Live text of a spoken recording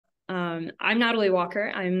I'm Natalie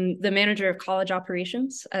Walker. I'm the manager of college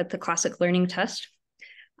operations at the Classic Learning Test.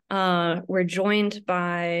 We're joined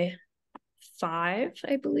by five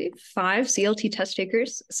CLT test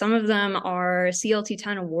takers. Some of them are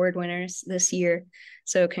CLT10 award winners this year.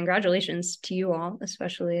 So congratulations to you all,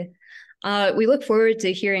 especially. We look forward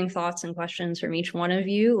to hearing thoughts and questions from each one of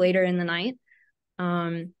you later in the night.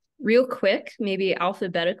 Real quick, maybe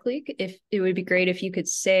alphabetically, if it would be great if you could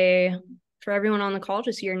say for everyone on the call,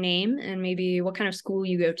 just your name and maybe what kind of school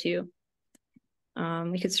you go to.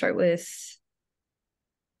 We could start with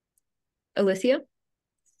Alithia.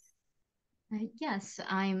 Yes,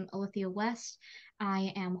 I'm Alithia West.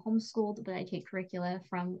 I am homeschooled, but I take curricula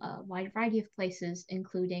from a wide variety of places,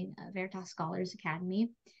 including Veritas Scholars Academy,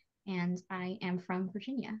 and I am from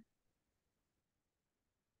Virginia.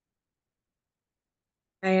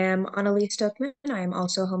 I am Annalise Stokeman. I am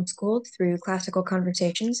also homeschooled through Classical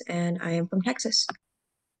Conversations, and I am from Texas.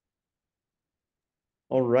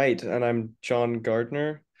 All right, and I'm John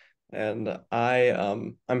Gardner, and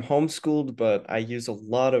I'm homeschooled, but I use a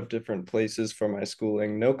lot of different places for my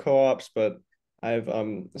schooling. No co-ops, but I've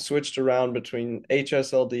switched around between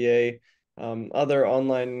HSLDA, other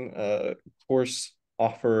online course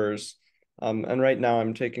offerers, and right now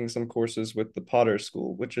I'm taking some courses with the Potter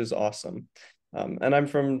School, which is awesome. And I'm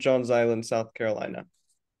from Johns Island, South Carolina.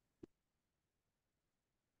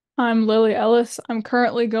 I'm Lily Ellis. I'm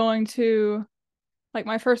currently going to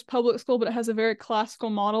my first public school, but it has a very classical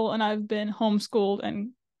model, and I've been homeschooled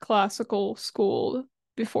and classical schooled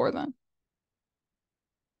before then.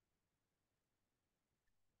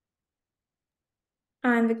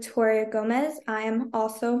 I'm Victoria Gomez. I am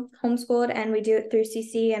also homeschooled, and we do it through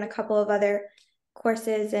CC and a couple of other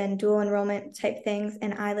courses and dual enrollment type things,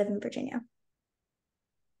 and I live in Virginia.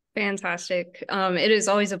 Fantastic. It is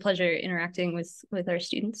always a pleasure interacting with our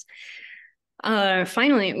students.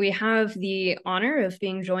 Finally, we have the honor of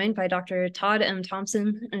being joined by Dr. Todd M.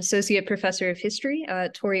 Thompson, an associate professor of history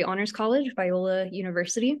at Torrey Honors College, Biola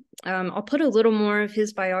University. I'll put a little more of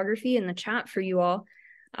his biography in the chat for you all.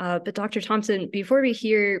 But Dr. Thompson, before we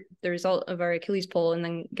hear the result of our Achilles poll and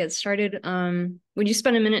then get started, would you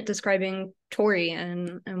spend a minute describing Torrey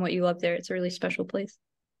and what you love there? It's a really special place.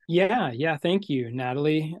 Yeah. Thank you,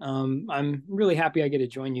 Natalie. I'm really happy I get to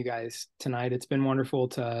join you guys tonight. It's been wonderful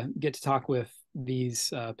to get to talk with these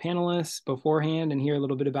panelists beforehand and hear a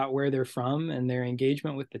little bit about where they're from and their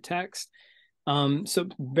engagement with the text. So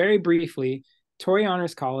very briefly, Torrey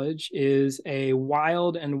Honors College is a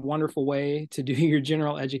wild and wonderful way to do your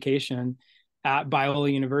general education at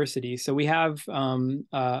Biola University. So we have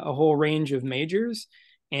a whole range of majors,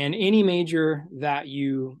 and any major that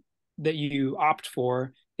you opt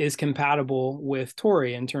for is compatible with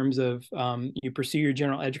Torrey in terms of you pursue your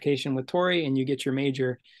general education with Torrey and you get your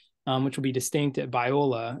major, which will be distinct at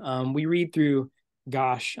Biola. We read through,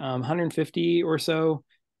 150 or so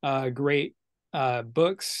great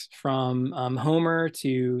books from Homer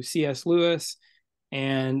to C.S. Lewis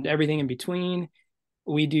and everything in between.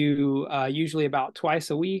 We do usually about twice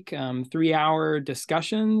a week, 3-hour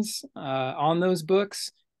discussions on those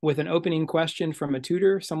books with an opening question from a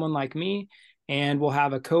tutor, someone like me. And we'll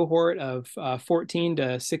have a cohort of 14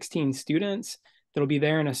 to 16 students that'll be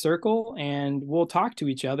there in a circle, and we'll talk to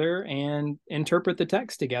each other and interpret the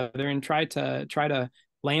text together and try to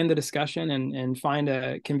land the discussion and find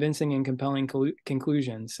a convincing and compelling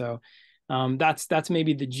conclusion. So that's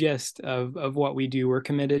maybe the gist of what we do. We're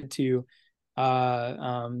committed to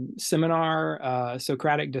seminar,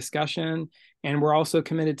 Socratic discussion, and we're also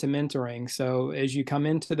committed to mentoring. So as you come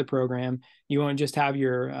into the program, you won't just have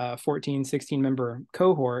your 14, 16 member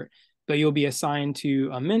cohort, but you'll be assigned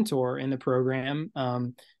to a mentor in the program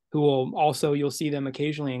who will also, you'll see them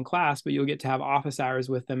occasionally in class, but you'll get to have office hours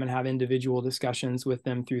with them and have individual discussions with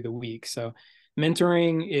them through the week. So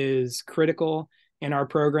mentoring is critical in our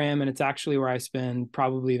program, and it's actually where I spend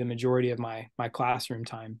probably the majority of my classroom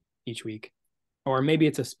time each week. Or maybe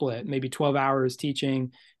it's a split, maybe 12 hours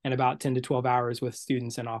teaching and about 10 to 12 hours with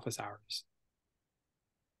students in office hours.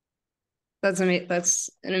 That's an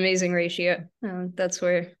amazing ratio. That's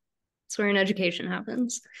where an education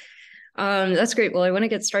happens. That's great. Well, I want to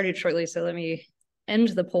get started shortly, so let me end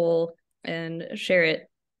the poll and share it.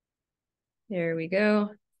 There we go.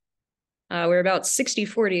 We're about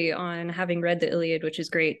 60-40 on having read the Iliad, which is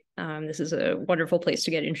great. This is a wonderful place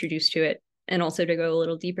to get introduced to it and also to go a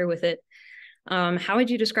little deeper with it. How would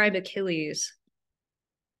you describe Achilles?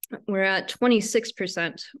 We're at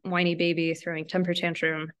 26% whiny baby throwing temper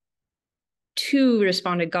tantrum. 2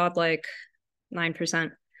 responded godlike,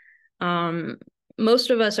 9%.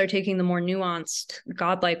 Most of us are taking the more nuanced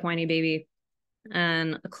godlike whiny baby.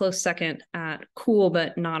 and a close second at cool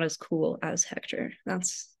but not as cool as Hector.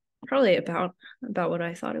 That's probably about what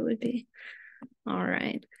I thought it would be. All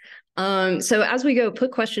right. So as we go,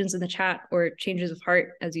 put questions in the chat or changes of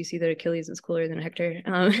heart as you see that Achilles is cooler than Hector,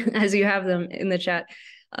 as you have them in the chat.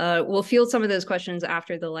 We'll field some of those questions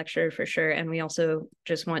after the lecture for sure. And we also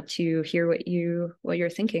just want to hear what you're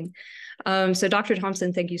thinking. So Dr.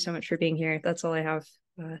 Thompson, thank you so much for being here. That's all I have.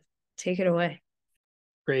 Take it away.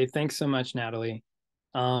 Great. Thanks so much, Natalie.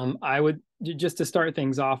 I would, just to start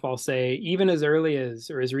things off, I'll say even as early as,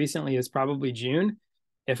 or as recently as probably June,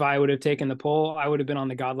 if I would have taken the poll, I would have been on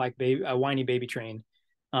the godlike baby, whiny baby train,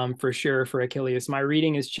 for sure, for Achilles. My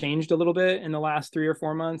reading has changed a little bit in the last 3 or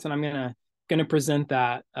 4 months, and I'm gonna present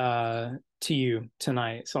that to you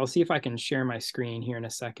tonight. So I'll see if I can share my screen here in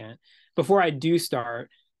a second. Before I do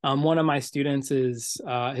start, one of my students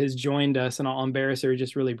has joined us, and I'll embarrass her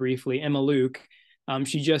just really briefly, Emma Luke.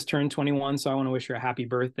 She just turned 21, so I want to wish her a happy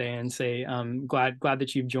birthday and say, glad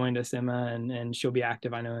that you've joined us, Emma, and she'll be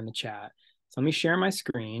active, I know, in the chat. So let me share my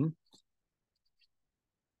screen.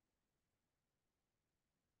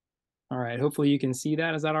 All right, hopefully you can see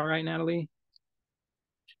that. Is that all right, Natalie?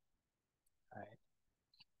 All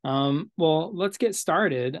right. Well, let's get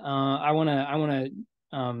started. I wanna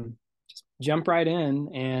just jump right in,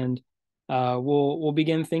 and we'll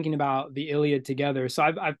begin thinking about the Iliad together. So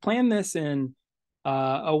I've planned this in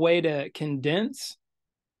a way to condense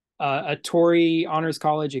a Torrey Honors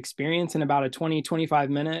College experience in about a 20-25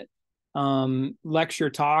 minute lecture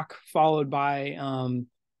talk, followed by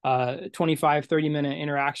 25-30 minute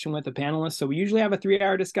interaction with the panelists. So we usually have a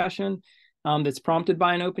 3-hour discussion that's prompted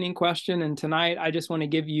by an opening question. And tonight I just want to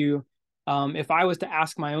give you, if I was to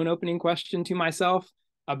ask my own opening question to myself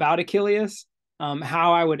about Achilles,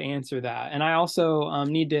 how I would answer that. And I also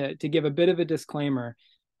need to give a bit of a disclaimer.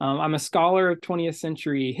 I'm a scholar of 20th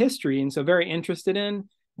century history, and so very interested in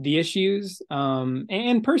the issues,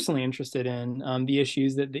 and personally interested in the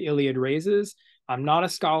issues that the Iliad raises. I'm not a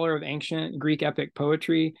scholar of ancient Greek epic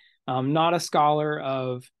poetry. I'm not a scholar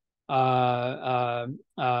of,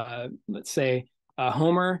 let's say,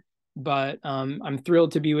 Homer, but I'm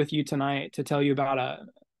thrilled to be with you tonight to tell you about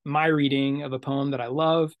my reading of a poem that I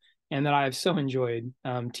love and that I have so enjoyed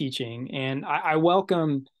teaching. And I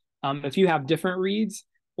welcome, if you have different reads,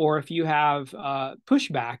 or if you have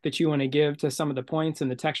pushback that you want to give to some of the points and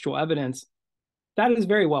the textual evidence, that is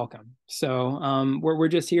very welcome. So we're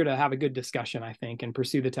just here to have a good discussion, I think, and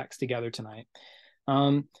pursue the text together tonight.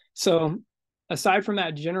 So aside from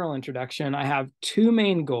that general introduction, I have 2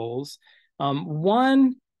 main goals.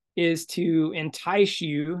 One is to entice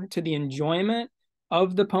you to the enjoyment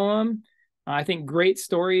of the poem. I think great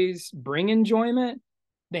stories bring enjoyment.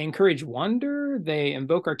 They encourage wonder. They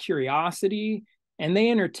invoke our curiosity, and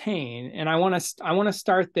they entertain. And I want to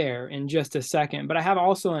start there in just a second. But I have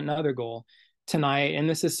also another goal tonight, and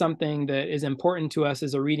this is something that is important to us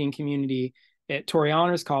as a reading community at Torrey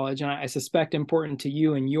Honors College, and I suspect important to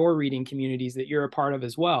you and your reading communities that you're a part of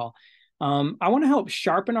as well. I want to help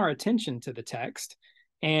sharpen our attention to the text,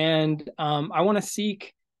 and I want to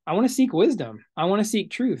seek wisdom. I want to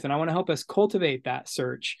seek truth, and I want to help us cultivate that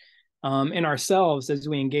search in ourselves as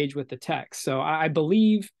we engage with the text. So I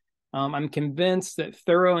believe, I'm convinced that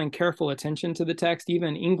thorough and careful attention to the text,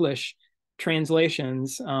 even English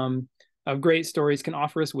translations of great stories, can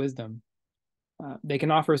offer us wisdom. They can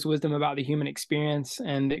offer us wisdom about the human experience,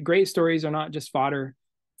 and that great stories are not just fodder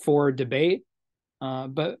for debate,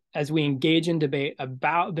 but as we engage in debate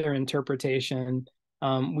about their interpretation,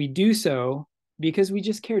 we do so because we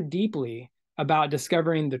just care deeply about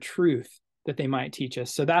discovering the truth that they might teach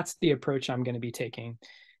us. So that's the approach I'm going to be taking.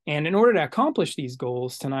 And in order to accomplish these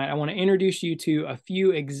goals tonight, I want to introduce you to a few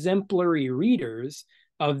exemplary readers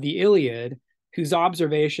of the Iliad whose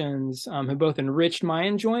observations have both enriched my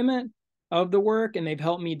enjoyment of the work, and they've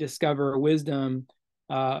helped me discover wisdom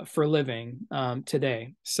for living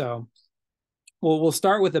today. So we'll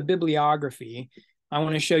start with a bibliography. I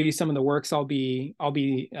want to show you some of the works I'll be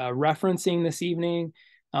referencing this evening.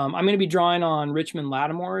 I'm going to be drawing on Richmond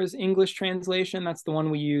Lattimore's English translation. That's the one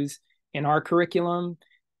we use in our curriculum.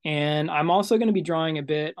 And I'm also going to be drawing a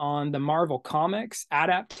bit on the Marvel Comics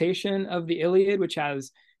adaptation of the Iliad, which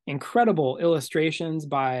has incredible illustrations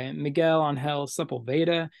by Miguel Ángel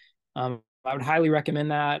Sepulveda. I would highly recommend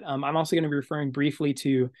that. I'm also going to be referring briefly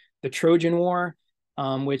to the Trojan War,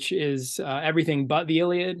 which is everything but the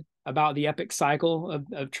Iliad, about the epic cycle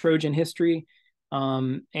of Trojan history.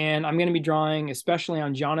 And I'm going to be drawing especially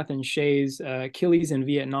on Jonathan Shea's Achilles in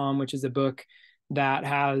Vietnam, which is a book that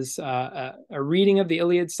has a reading of the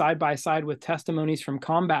Iliad side by side with testimonies from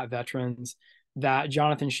combat veterans that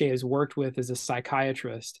Jonathan Shea has worked with as a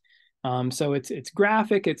psychiatrist. So it's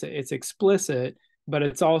graphic, it's explicit, but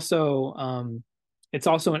it's also an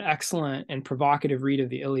excellent and provocative read of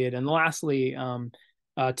the Iliad. And lastly,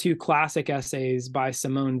 two classic essays by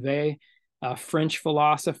Simone Weil, a French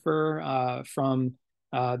philosopher from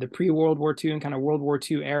the pre-World War II and kind of World War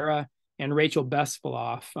II era, and Rachel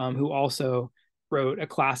Bespaloff, who also wrote a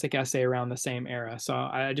classic essay around the same era. So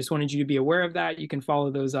I just wanted you to be aware of that. You can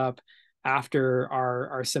follow those up after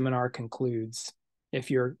our seminar concludes,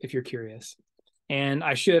 if you're curious. And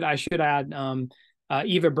I should add,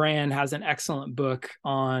 Eva Brand has an excellent book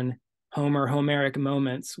on Homeric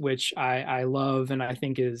moments, which I love, and I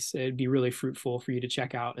think it'd be really fruitful for you to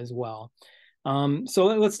check out as well. So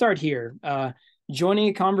let's start here. Joining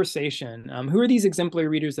a conversation. Who are these exemplary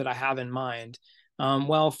readers that I have in mind?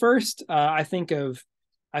 Well, first, I think of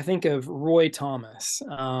Roy Thomas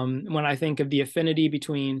when I think of the affinity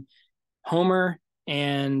between Homer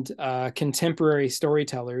and contemporary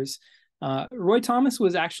storytellers. Roy Thomas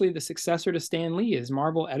was actually the successor to Stan Lee as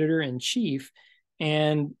Marvel editor-in-chief,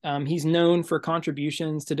 and he's known for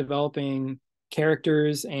contributions to developing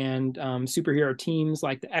characters and superhero teams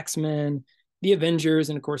like the X-Men, the Avengers,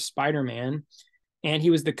 and of course Spider-Man. And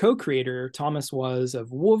he was the co-creator, Thomas was,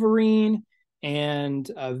 of Wolverine and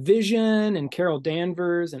Vision and Carol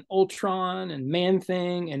Danvers and Ultron and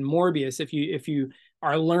Man-Thing and Morbius, if you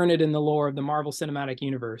are learned in the lore of the Marvel Cinematic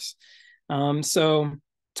Universe. So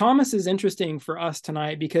Thomas is interesting for us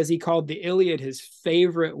tonight because he called the Iliad his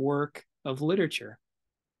favorite work of literature.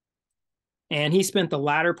 And he spent the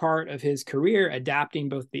latter part of his career adapting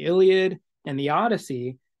both the Iliad and the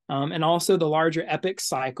Odyssey, and also the larger epic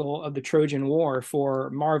cycle of the Trojan War for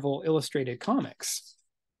Marvel Illustrated Comics.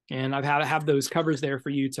 And I've had to have those covers there for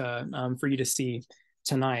you to see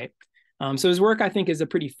tonight. So his work, I think, is a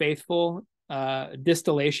pretty faithful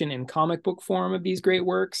distillation in comic book form of these great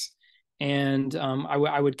works, and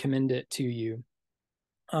I would commend it to you.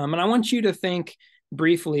 And I want you to think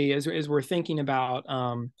briefly as we're thinking about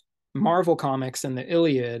Marvel Comics and the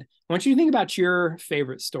Iliad. I want you to think about your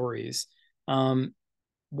favorite stories.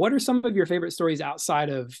 What are some of your favorite stories outside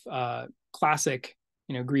of classic,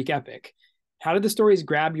 Greek epic? How did the stories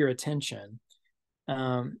grab your attention?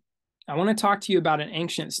 I want to talk to you about an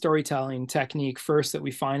ancient storytelling technique first that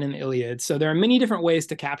we find in the Iliad. So there are many different ways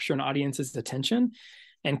to capture an audience's attention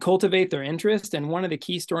and cultivate their interest. And one of the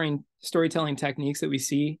key storytelling techniques that we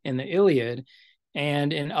see in the Iliad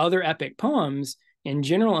and in other epic poems in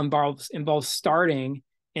general involves starting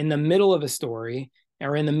in the middle of a story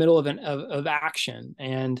or in the middle of action.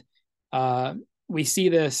 And we see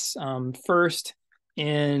this first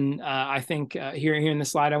in, I think here in the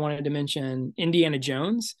slide, I wanted to mention Indiana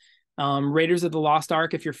Jones, Raiders of the Lost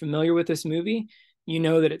Ark. If you're familiar with this movie, you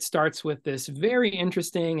know that it starts with this very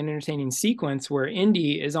interesting and entertaining sequence where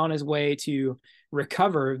Indy is on his way to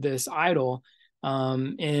recover this idol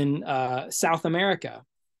in South America.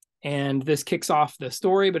 And this kicks off the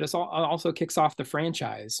story, but it also kicks off the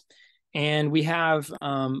franchise. And we have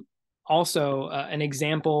also an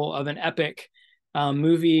example of an epic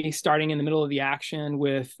movie starting in the middle of the action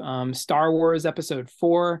with Star Wars Episode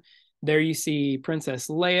 4. There you see Princess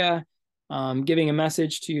Leia giving a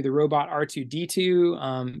message to the robot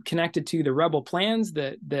R2-D2, connected to the rebel plans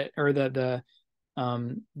the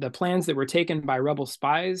plans that were taken by rebel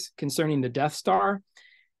spies concerning the Death Star.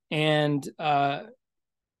 And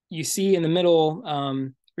you see in the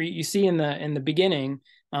middle, you see in the beginning,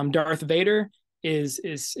 Darth Vader is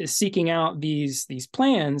seeking out these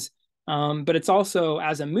plans, but it's also,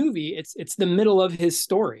 as a movie, it's the middle of his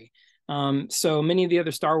story. So many of the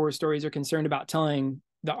other Star Wars stories are concerned about telling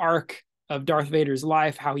the arc of Darth Vader's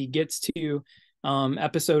life, how he gets to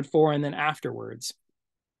Episode 4 and then afterwards.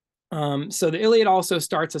 So the Iliad also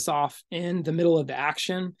starts us off in the middle of the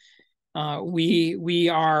action. We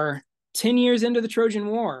are 10 years into the Trojan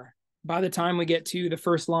War by the time we get to the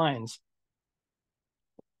first lines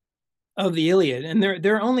of the Iliad. And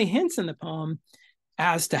there are only hints in the poem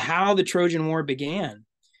as to how the Trojan War began.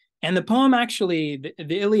 And the poem actually,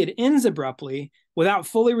 the Iliad ends abruptly without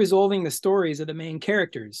fully resolving the stories of the main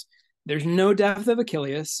characters. There's no death of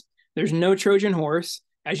Achilles. There's no Trojan horse,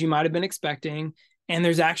 as you might have been expecting. And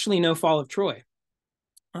there's actually no fall of Troy.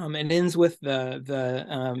 It ends with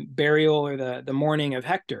the burial or the mourning of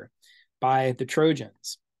Hector by the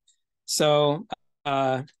Trojans. So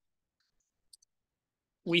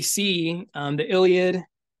we see the Iliad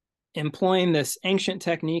employing this ancient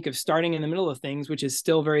technique of starting in the middle of things, which is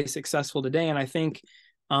still very successful today. And I think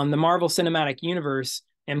the Marvel Cinematic Universe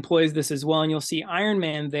employs this as well. And you'll see Iron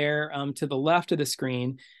Man there to the left of the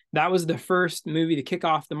screen. That was the first movie to kick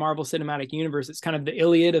off the Marvel Cinematic Universe. It's kind of the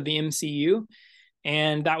Iliad of the MCU.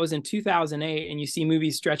 and that was in 2008. And you see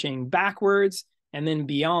movies stretching backwards and then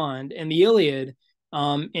beyond. And the Iliad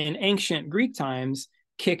in ancient Greek times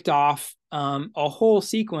kicked off a whole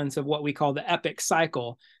sequence of what we call the epic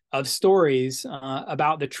cycle of stories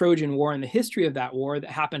about the Trojan War and the history of that war that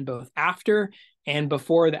happened both after and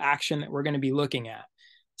before the action that we're going to be looking at.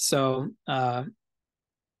 So I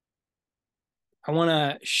want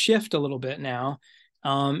to shift a little bit now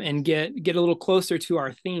and get a little closer to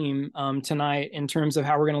our theme tonight in terms of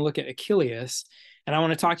how we're going to look at Achilles. And I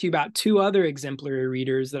want to talk to you about two other exemplary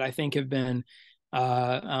readers that I think have been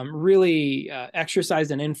really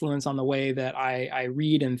exercised an influence on the way that I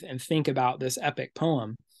read and think about this epic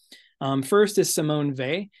poem. First is Simone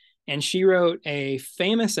Weil, and she wrote a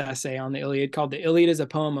famous essay on the Iliad called The Iliad is a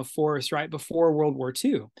Poem of Force right before World War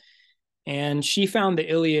II. And she found the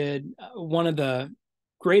Iliad one of the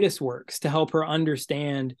greatest works to help her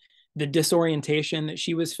understand the disorientation that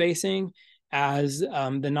she was facing as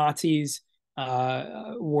the Nazis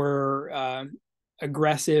were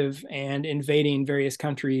aggressive and invading various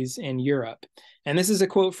countries in Europe. And this is a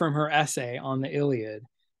quote from her essay on the Iliad.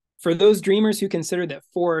 For those dreamers who consider that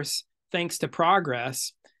force, thanks to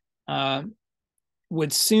progress,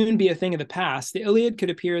 would soon be a thing of the past, the Iliad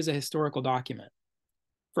could appear as a historical document.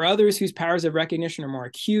 For others whose powers of recognition are more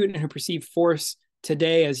acute and who perceive force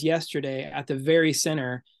today as yesterday at the very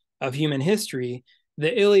center of human history,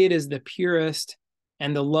 the Iliad is the purest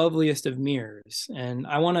and the loveliest of mirrors. And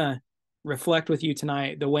I want to reflect with you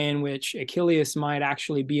tonight the way in which Achilles might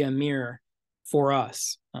actually be a mirror for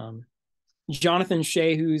us. Jonathan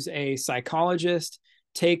Shea, who's a psychologist,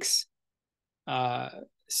 takes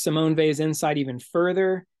Simone Weil's insight even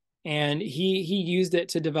further, and he used it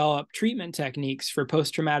to develop treatment techniques for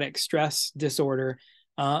post-traumatic stress disorder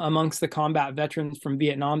amongst the combat veterans from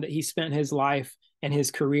Vietnam that he spent his life and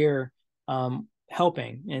his career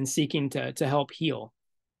helping and seeking to help heal.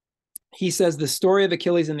 He says the story of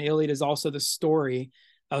Achilles in the Iliad is also the story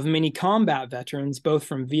of many combat veterans, both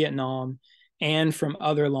from Vietnam and from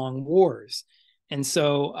other long wars. And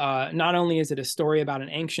so not only is it a story about an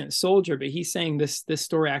ancient soldier, but he's saying this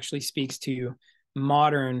story actually speaks to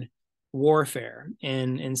modern warfare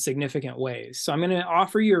in significant ways. So I'm going to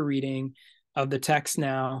offer you a reading of the text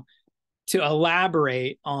now to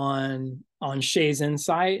elaborate on Shea's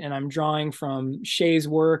insight, and I'm drawing from Shea's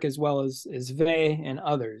work as well as Weil and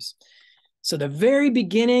others. So the very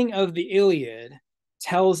beginning of the Iliad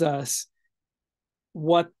tells us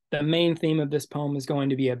what the main theme of this poem is going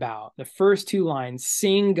to be about. The first two lines: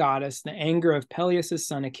 sing, goddess, the anger of Peleus'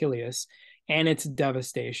 son Achilles and its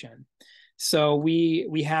devastation. So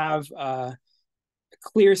we have a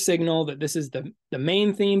clear signal that this is the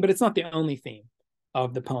main theme, but it's not the only theme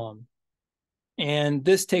of the poem. And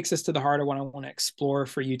this takes us to the heart of what I want to explore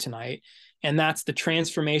for you tonight, and that's the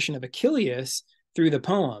transformation of Achilles through the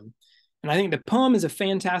poem. And I think the poem is a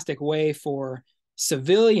fantastic way for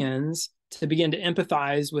civilians to begin to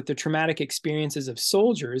empathize with the traumatic experiences of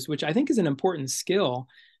soldiers, which I think is an important skill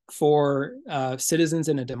for citizens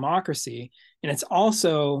in a democracy. And it's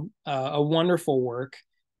also a wonderful work,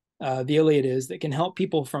 the Iliad is, that can help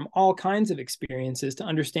people from all kinds of experiences to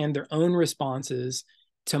understand their own responses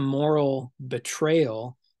to moral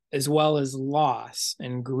betrayal, as well as loss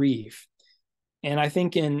and grief. And I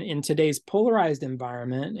think in today's polarized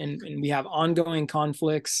environment, and we have ongoing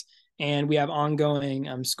conflicts, and we have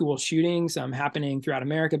ongoing school shootings happening throughout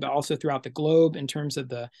America, but also throughout the globe in terms of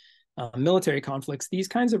the military conflicts, these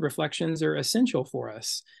kinds of reflections are essential for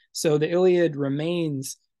us. So the Iliad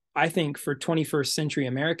remains, I think, for 21st century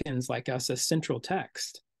Americans like us, a central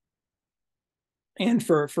text. And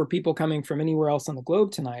for people coming from anywhere else on the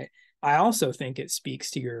globe tonight, I also think it speaks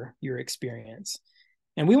to your experience.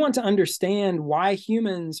 And we want to understand why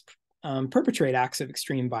humans perpetrate acts of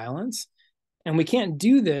extreme violence. And we can't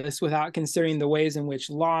do this without considering the ways in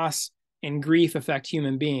which loss and grief affect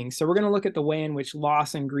human beings. So we're going to look at the way in which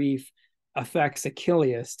loss and grief affects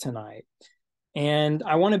Achilles tonight. And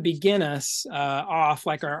I want to begin us off,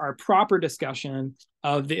 like our proper discussion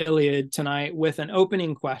of the Iliad tonight, with an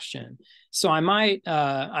opening question. So I might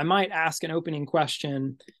ask an opening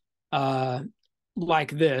question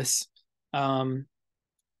like this.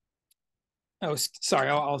 Oh, sorry,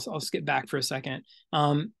 I'll skip back for a second.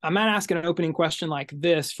 I might ask an opening question like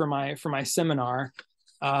this for my seminar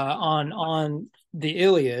on the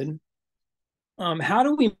Iliad. How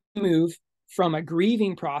do we move from a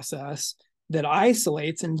grieving process that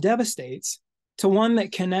isolates and devastates to one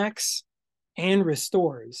that connects and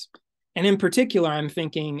restores? And in particular, I'm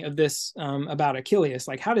thinking of this about Achilles.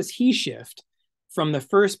 Like, how does he shift from the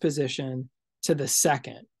first position to the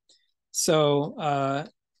second? So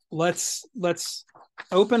let's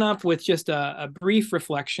open up with just a brief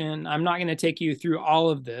reflection. I'm not going to take you through all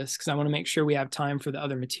of this because I want to make sure we have time for the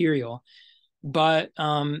other material. But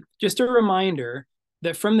just a reminder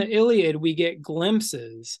that from the Iliad, we get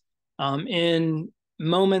glimpses in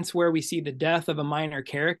moments where we see the death of a minor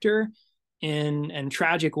character in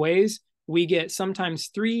tragic ways. We get sometimes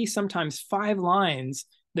 3, sometimes 5 lines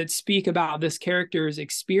that speak about this character's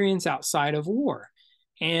experience outside of war.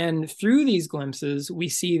 And through these glimpses, we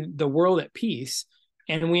see the world at peace,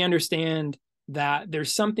 and we understand that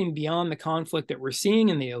there's something beyond the conflict that we're seeing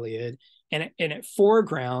in the Iliad. And it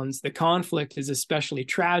foregrounds the conflict is especially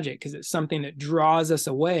tragic because it's something that draws us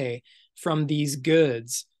away from these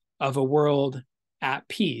goods of a world at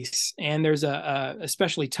peace. And there's a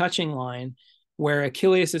especially touching line where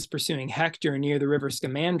Achilles is pursuing Hector near the river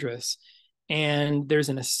Scamandrus. And there's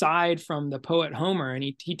an aside from the poet Homer, and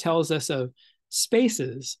he tells us of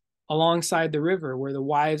spaces alongside the river where the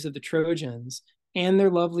wives of the Trojans and their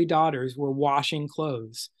lovely daughters were washing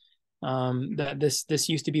clothes. That this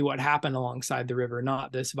used to be what happened alongside the river,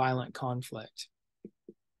 not this violent conflict.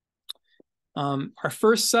 Our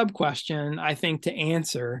first sub question, I think, to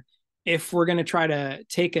answer, if we're going to try to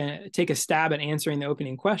take a stab at answering the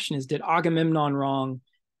opening question, is did Agamemnon wrong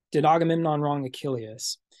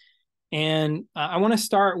Achilles? And I want to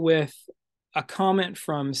start with a comment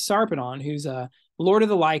from Sarpedon, who's a lord of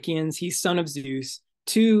the Lycians. He's son of Zeus,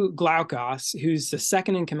 to Glaucus, who's the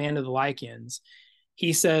second in command of the Lycians.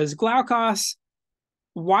 He says, Glaucus,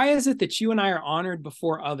 why is it that you and I are honored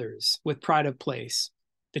before others with pride of place?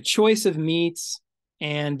 The choice of meats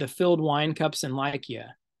and the filled wine cups in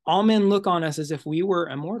Lycia. All men look on us as if we were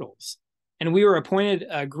immortals. And we were appointed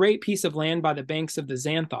a great piece of land by the banks of the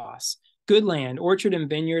Xanthos, good land, orchard and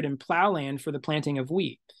vineyard, and plow land for the planting of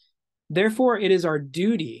wheat. Therefore, it is our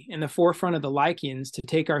duty in the forefront of the Lycians to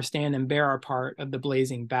take our stand and bear our part of the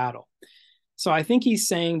blazing battle. So I think he's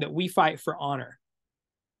saying that we fight for honor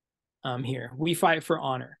here. We fight for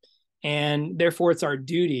honor. And therefore, it's our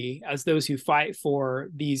duty as those who fight for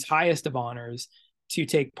these highest of honors to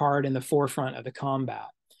take part in the forefront of the combat.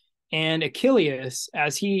 And Achilles,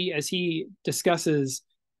 as he discusses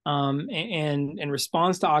and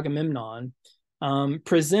responds to Agamemnon,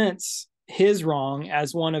 presents his wrong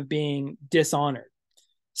as one of being dishonored.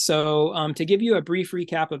 So to give you a brief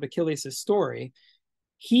recap of Achilles' story,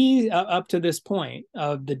 he, up to this point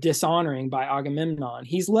of the dishonoring by Agamemnon,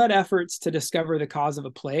 he's led efforts to discover the cause of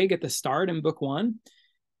a plague at the start in book 1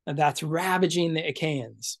 that's ravaging the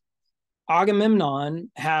Achaeans.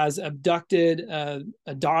 Agamemnon has abducted a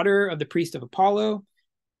daughter of the priest of Apollo,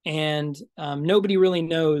 and nobody really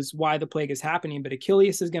knows why the plague is happening, but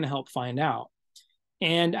Achilles is going to help find out.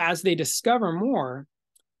 And as they discover more,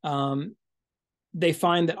 they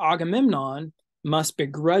find that Agamemnon must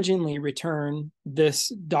begrudgingly return this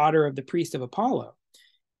daughter of the priest of Apollo.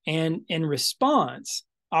 And in response,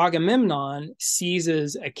 Agamemnon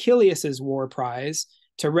seizes Achilles' war prize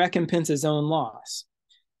to recompense his own loss.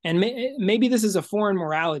 And maybe this is a foreign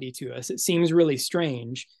morality to us. It seems really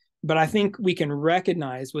strange, but I think we can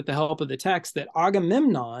recognize with the help of the text that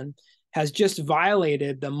Agamemnon has just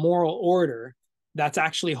violated the moral order that's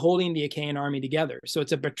actually holding the Achaean army together. So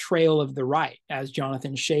it's a betrayal of the right, as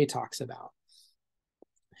Jonathan Shea talks about.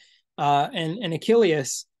 And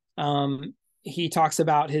Achilles, he talks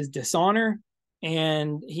about his dishonor,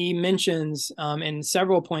 and he mentions in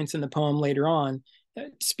several points in the poem later on,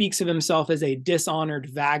 speaks of himself as a dishonored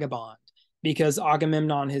vagabond because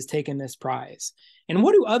Agamemnon has taken this prize. And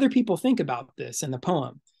what do other people think about this in the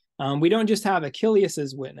poem? We don't just have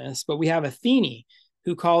Achilles' witness, but we have Athene,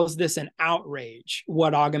 who calls this an outrage,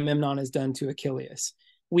 what Agamemnon has done to Achilles.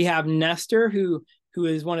 We have Nestor, who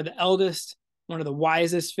is one of the eldest, one of the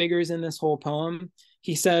wisest figures in this whole poem.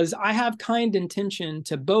 He says, I have kind intention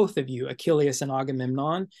to both of you, Achilles and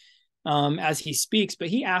Agamemnon, as he speaks, but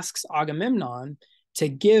he asks Agamemnon to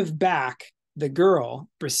give back the girl,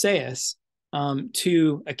 Briseis,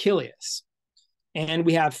 to Achilles. And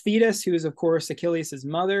we have Thetis, who is, of course, Achilles'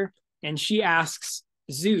 mother, and she asks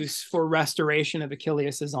Zeus for restoration of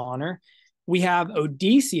Achilles' honor. We have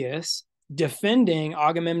Odysseus defending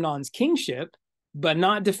Agamemnon's kingship, but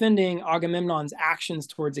not defending Agamemnon's actions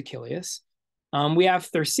towards Achilles. We have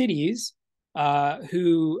Thersites,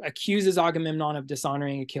 who accuses Agamemnon of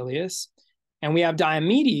dishonoring Achilles. And we have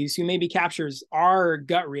Diomedes, who maybe captures our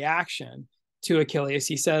gut reaction to Achilles.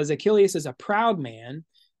 He says Achilles is a proud man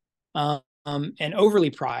and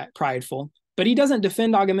overly prideful, but he doesn't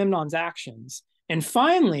defend Agamemnon's actions. And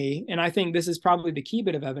finally, and I think this is probably the key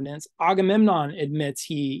bit of evidence, Agamemnon admits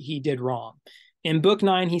he did wrong. In book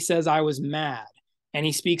 9, he says, I was mad, and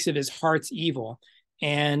he speaks of his heart's evil.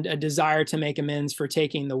 and a desire to make amends for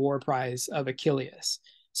taking the war prize of Achilles.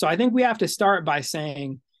 So I think we have to start by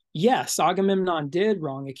saying, yes, Agamemnon did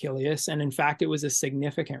wrong Achilles, and in fact, it was a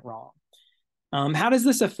significant wrong. How does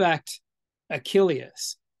this affect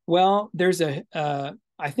Achilles? Well, there's I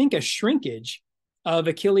think a shrinkage of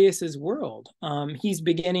Achilles' world. He's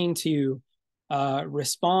beginning to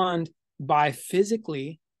respond by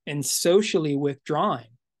physically and socially withdrawing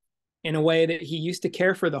in a way that he used to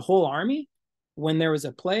care for the whole army. When there was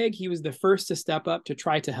a plague, he was the first to step up to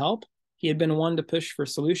try to help. He had been one to push for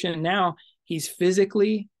solution. Now he's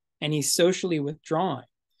physically and he's socially withdrawing.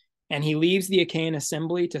 And he leaves the Achaean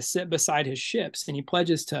assembly to sit beside his ships, and he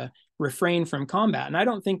pledges to refrain from combat. And I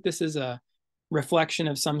don't think this is a reflection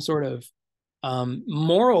of some sort of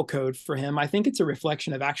moral code for him. I think it's a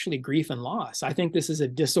reflection of actually grief and loss. I think this is a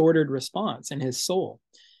disordered response in his soul.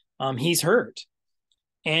 He's hurt,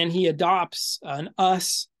 and he adopts an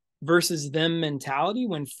us versus them mentality.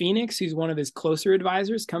 When Phoenix, who's one of his closer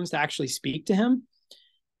advisors, comes to actually speak to him,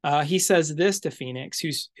 he says this to Phoenix,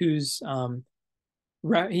 he's an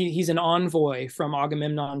envoy from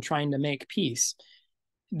Agamemnon trying to make peace.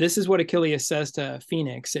 This is what Achilles says to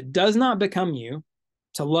Phoenix: "It does not become you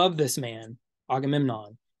to love this man,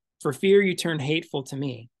 Agamemnon, for fear you turn hateful to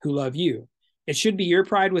me, who love you. It should be your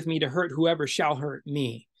pride with me to hurt whoever shall hurt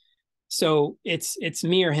me." So it's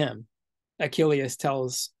me or him, Achilles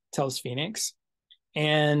tells Phoenix.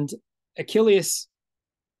 And Achilles,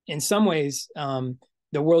 in some ways,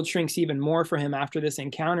 the world shrinks even more for him after this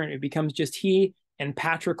encounter. It becomes just he and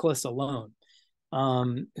Patroclus alone,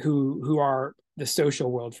 who are the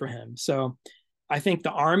social world for him. So I think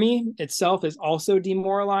the army itself is also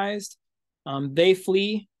demoralized. They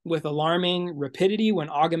flee with alarming rapidity when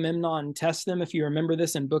Agamemnon tests them. If you remember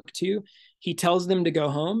this in book 2, he tells them to go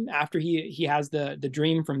home after he has the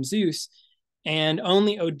dream from Zeus, and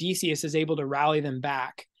only Odysseus is able to rally them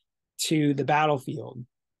back to the battlefield.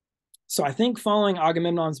 So I think following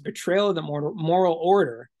Agamemnon's betrayal of the moral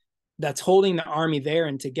order that's holding the army there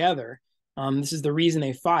and together, this is the reason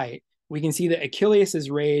they fight, we can see that Achilles'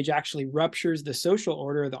 rage actually ruptures the social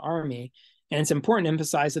order of the army. And it's important to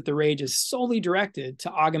emphasize that the rage is solely directed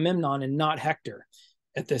to Agamemnon and not Hector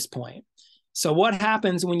at this point. So what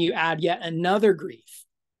happens when you add yet another grief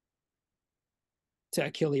to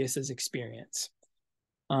Achilles' experience?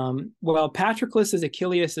 Well, Patroclus is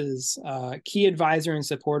Achilles' key advisor and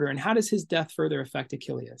supporter. And how does his death further affect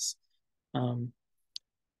Achilles?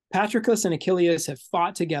 Patroclus and Achilles have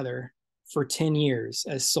fought together for 10 years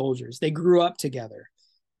as soldiers. They grew up together.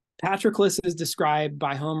 Patroclus is described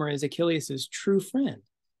by Homer as Achilles' true friend.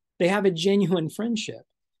 They have a genuine friendship.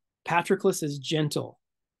 Patroclus is gentle,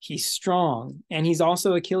 he's strong, and he's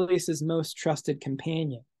also Achilles' most trusted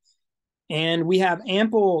companion. And we have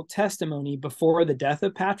ample testimony before the death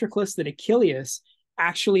of Patroclus that Achilles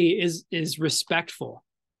actually is respectful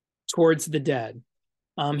towards the dead.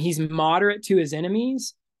 He's moderate to his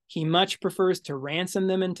enemies. He much prefers to ransom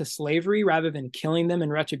them into slavery rather than killing them in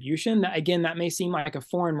retribution. Again, that may seem like a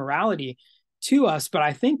foreign morality to us, but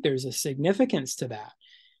I think there's a significance to that.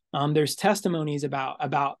 There's testimonies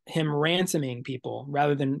about him ransoming people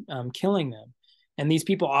rather than killing them. And these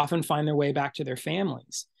people often find their way back to their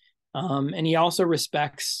families. And he also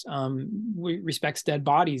respects dead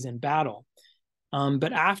bodies in battle.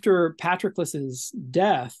 But after Patroclus's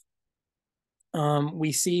death,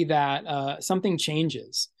 we see that something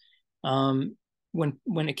changes.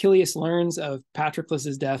 When Achilles learns of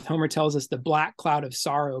Patroclus's death, Homer tells us the black cloud of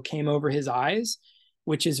sorrow came over his eyes,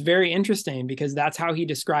 which is very interesting because that's how he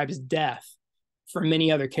describes death for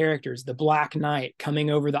many other characters, the black night coming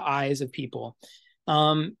over the eyes of people.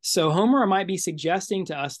 So Homer might be suggesting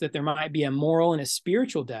to us that there might be a moral and a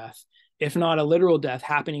spiritual death, if not a literal death,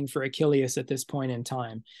 happening for Achilles at this point in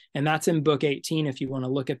time. And that's in book 18, if you want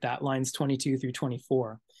to look at that, lines 22 through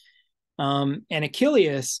 24. And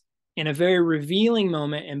Achilles, in a very revealing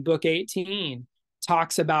moment in book 18,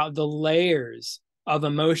 talks about the layers of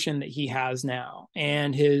emotion that he has now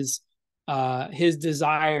and his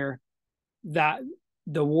desire that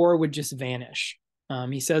the war would just vanish.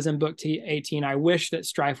 He says in book 18, "I wish that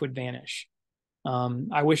strife would vanish.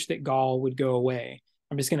 I wish that Gaul would go away."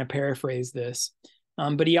 I'm just going to paraphrase this.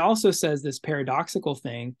 But he also says this paradoxical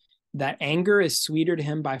thing that anger is sweeter to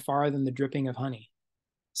him by far than the dripping of honey.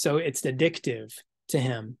 So it's addictive to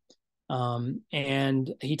him.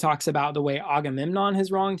 And he talks about the way Agamemnon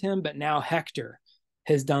has wronged him, but now Hector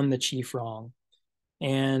has done the chief wrong.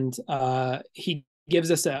 And he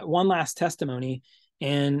gives us one last testimony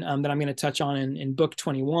and that I'm going to touch on in book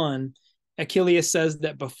 21. Achilles says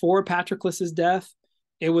that before Patroclus's death,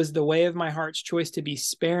 it was the way of my heart's choice to be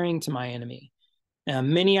sparing to my enemy.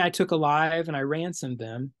 Many I took alive and I ransomed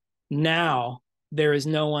them. Now there is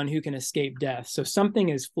no one who can escape death. So something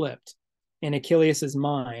is flipped in Achilles'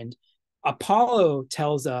 mind. Apollo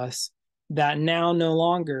tells us that now no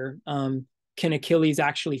longer can Achilles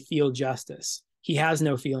actually feel justice. He has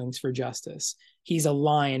no feelings for justice. He's a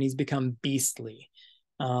lion. He's become beastly.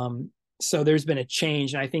 So there's been a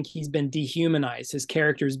change, and I think he's been dehumanized. His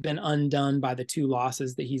character's been undone by the two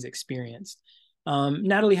losses that he's experienced.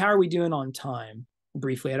 Natalie, how are we doing on time?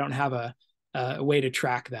 Briefly, I don't have a way to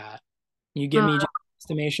track that. Can you give me just an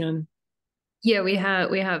estimation? Yeah, we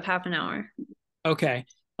have half an hour. Okay.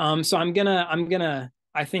 So I'm gonna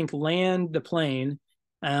I think land the plane,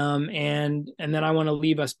 and then I want to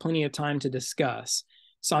leave us plenty of time to discuss.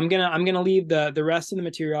 So I'm gonna leave the rest of the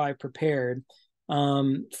material I've prepared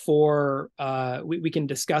for we can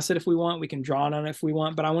discuss it if we want, we can draw on it if we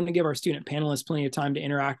want, but I want to give our student panelists plenty of time to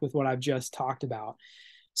interact with what I've just talked about.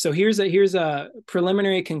 So here's a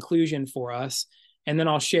preliminary conclusion for us, and then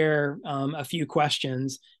I'll share a few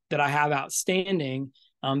questions that I have outstanding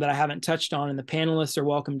that I haven't touched on, and the panelists are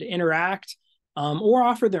welcome to interact or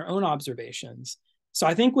offer their own observations. So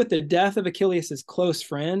I think with the death of Achilles' close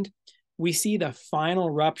friend, we see the final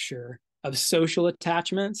rupture of social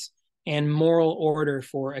attachments and moral order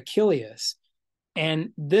for Achilles. And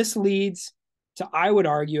this leads to, I would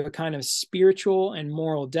argue, a kind of spiritual and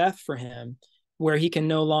moral death for him, where he can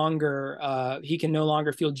no longer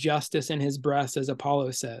feel justice in his breast, as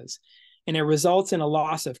Apollo says. And it results in a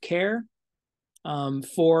loss of care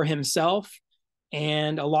for himself,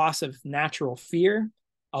 and a loss of natural fear,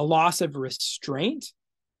 a loss of restraint,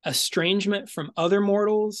 estrangement from other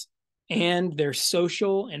mortals and their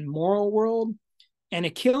social and moral world. And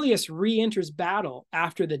Achilles re-enters battle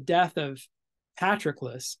after the death of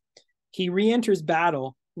Patroclus. He re-enters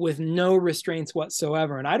battle with no restraints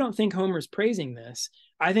whatsoever. And I don't think Homer's praising this.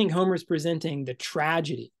 I think Homer's presenting the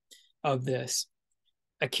tragedy of this.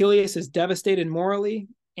 Achilles is devastated morally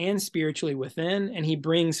and spiritually within, and he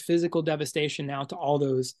brings physical devastation now to all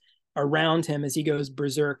those around him as he goes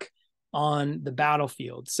berserk on the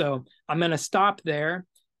battlefield. So I'm going to stop there,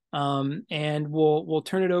 and we'll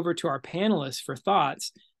turn it over to our panelists for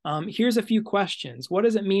thoughts. Here's a few questions. What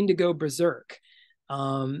does it mean to go berserk?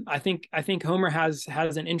 I think Homer has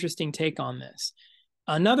an interesting take on this.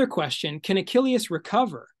 Another question: can Achilles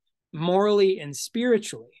recover morally and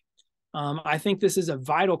spiritually? I think this is a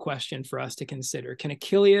vital question for us to consider. Can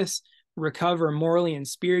Achilles recover morally and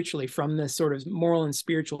spiritually from this sort of moral and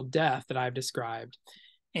spiritual death that I've described?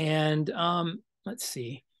 And let's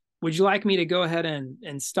see. Would you like me to go ahead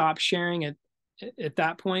and stop sharing at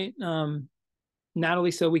that point,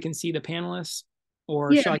 Natalie, so we can see the panelists?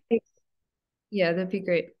 Or Yeah, shall I? Yeah, that'd be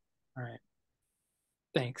great. All right.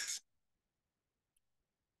 Thanks.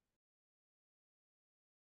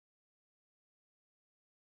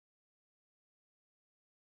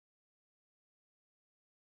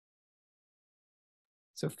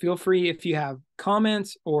 So feel free, if you have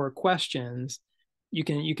comments or questions, you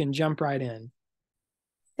can jump right in.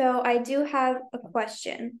 So I do have a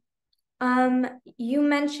question. You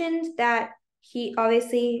mentioned that he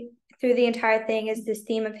obviously through the entire thing is this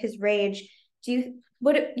theme of his rage.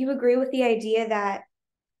 Would you agree with the idea that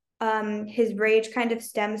his rage kind of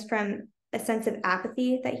stems from a sense of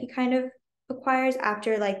apathy that he kind of acquires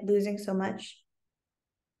after like losing so much?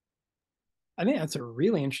 I think that's a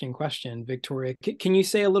really interesting question, Victoria. Can you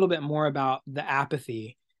say a little bit more about the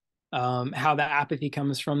apathy, how the apathy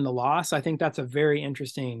comes from the loss? I think that's a very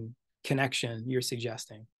interesting connection you're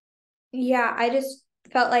suggesting. Yeah, I just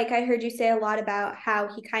felt like I heard you say a lot about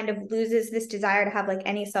how he kind of loses this desire to have like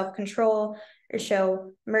any self-control or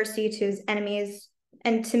show mercy to his enemies.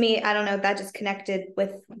 And to me, I don't know, that just connected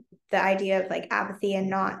with the idea of like apathy and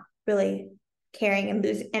not really caring and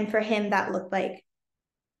losing. And for him, that looked like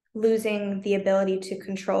losing the ability to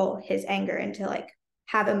control his anger and to like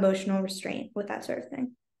have emotional restraint with that sort of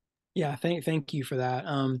thing. Yeah, thank you for that.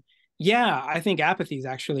 Yeah, I think apathy is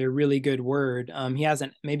actually a really good word. He has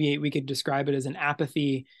maybe we could describe it as an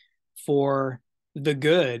apathy for the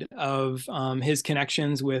good of his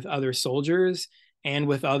connections with other soldiers and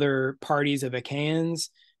with other parties of Achaeans.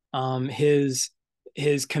 His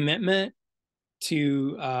commitment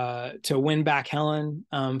to win back Helen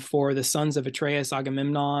for the sons of Atreus,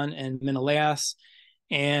 Agamemnon, and Menelaus,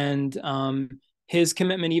 and his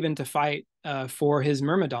commitment even to fight for his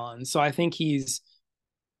Myrmidons. So I think his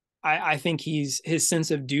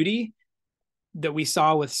sense of duty that we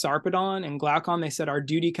saw with Sarpedon and Glaucon. They said our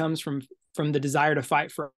duty comes from the desire to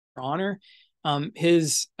fight for honor.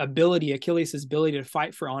 His ability, Achilles' ability to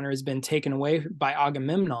fight for honor, has been taken away by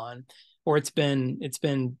Agamemnon, or it's been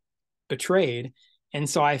betrayed. And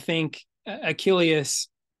so I think Achilles,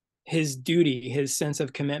 his duty, his sense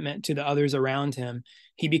of commitment to the others around him,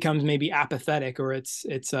 he becomes maybe apathetic, or it's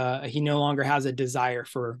he no longer has a desire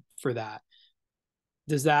for that.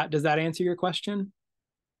 Does that answer your question?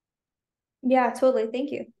 Yeah, totally.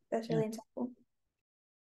 Thank you. That's really insightful.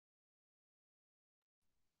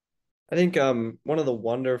 I think one of the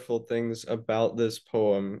wonderful things about this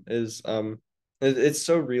poem is it's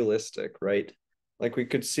so realistic, right? Like we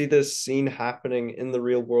could see this scene happening in the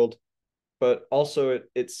real world, but also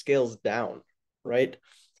it scales down, right?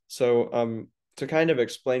 So to kind of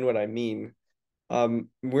explain what I mean,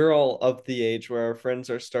 we're all of the age where our friends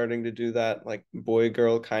are starting to do that like boy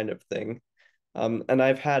girl kind of thing. And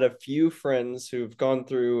I've had a few friends who've gone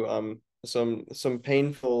through some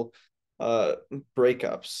painful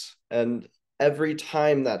breakups, and every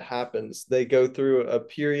time that happens, they go through a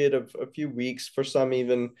period of a few weeks, for some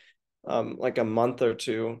even like a month or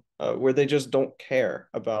two, where they just don't care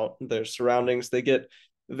about their surroundings. They get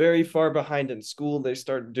very far behind in school. They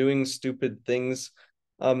start doing stupid things.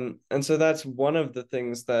 And so that's one of the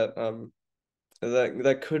things that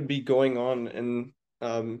that could be going on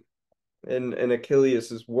in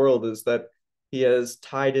Achilles' world, is that he has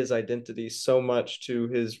tied his identity so much to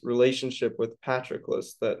his relationship with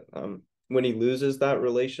Patroclus that when he loses that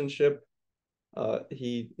relationship,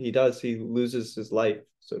 he loses his life,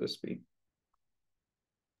 so to speak.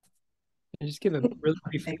 I just give a really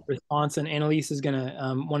brief response, and Annalise is going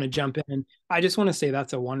to want to jump in. I just want to say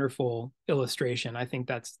that's a wonderful illustration. I think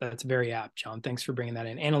that's very apt, John. Thanks for bringing that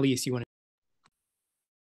in. Annalise, you want to?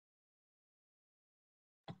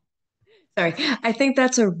 Sorry, I think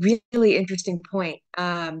that's a really interesting point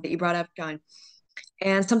that you brought up, John.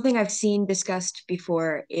 And something I've seen discussed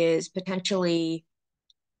before is potentially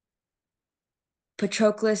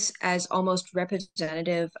Patroclus as almost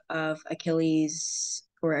representative of Achilles,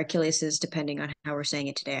 or Achilles's, depending on how we're saying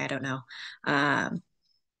it today. I don't know.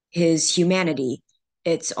 His humanity.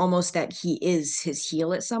 It's almost that he is his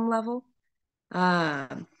heel at some level.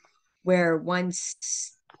 Where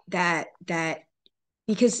once that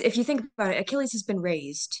because if you think about it, Achilles has been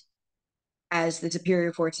raised as the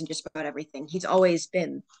superior force in just about everything. He's always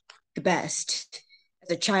been the best. As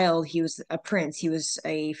a child, he was a prince. He was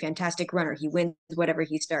a fantastic runner. He wins whatever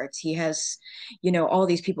he starts. He has, all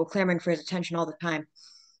these people clamoring for his attention all the time.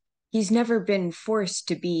 He's never been forced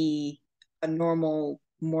to be a normal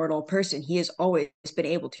mortal person. He has always been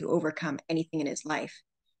able to overcome anything in his life.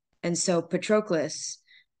 And so Patroclus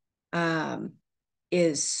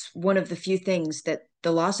is one of the few things that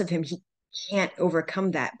the loss of him, he can't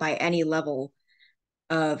overcome that by any level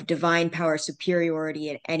of divine power, superiority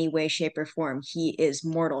in any way, shape, or form. He is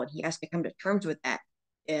mortal, and he has to come to terms with that.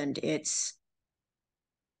 And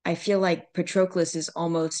I feel like Patroclus is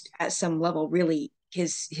almost at some level really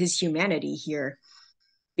his humanity here,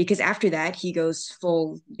 because after that he goes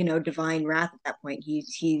full divine wrath. At that point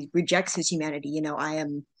he rejects his humanity. I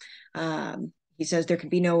am he says there could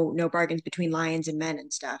be no bargains between lions and men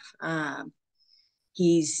and stuff.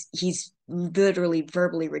 He's literally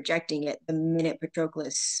verbally rejecting it the minute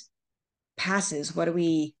Patroclus passes. What do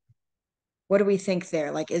we think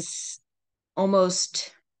there? Like, is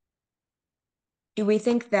almost, do we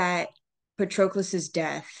think that Patroclus's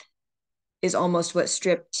death is almost what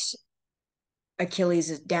stripped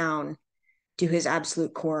Achilles down to his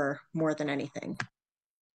absolute core more than anything?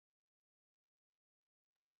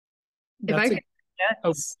 If I could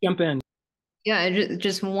jump in. Yeah,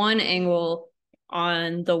 just one angle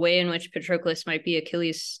on the way in which Patroclus might be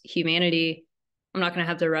Achilles' humanity. I'm not going to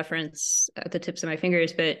have the reference at the tips of my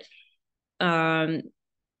fingers, but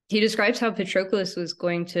he describes how Patroclus was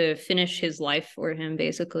going to finish his life for him.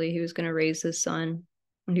 Basically, he was going to raise his son,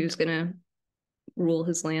 and he was going to rule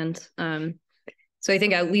his land. So I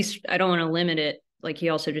think, at least, I don't want to limit it. Like, he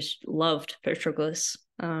also just loved Patroclus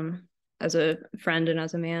as a friend and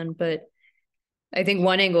as a man. But I think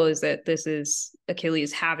one angle is that this is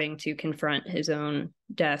Achilles having to confront his own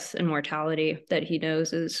death and mortality that he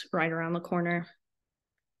knows is right around the corner.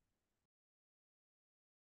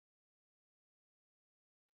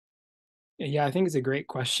 Yeah, I think it's a great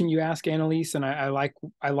question you ask, Annalise, and I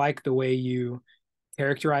like the way you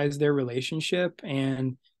characterize their relationship,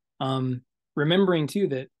 and remembering too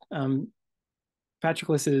that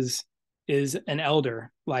Patroclus is an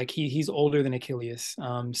elder. Like he's older than Achilles,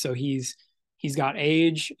 so he's got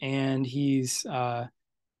age, and he's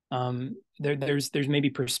there's maybe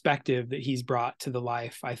perspective that he's brought to the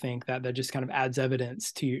life. I think that just kind of adds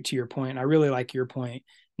evidence to your point. I really like your point,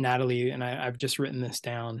 Natalie, and I've just written this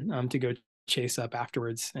down to go chase up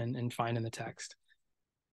afterwards and find in the text.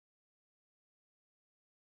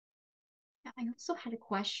 I also had a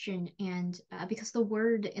question, and because the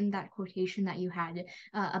word in that quotation that you had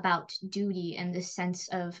about duty and this sense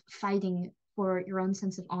of fighting for your own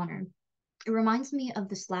sense of honor, it reminds me of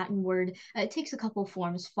this Latin word. It takes a couple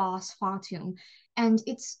forms, fas, fatum, and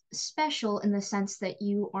it's special in the sense that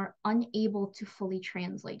you are unable to fully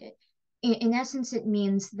translate it. In essence, it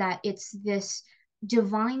means that it's this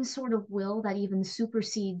divine sort of will that even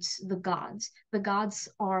supersedes the gods. The gods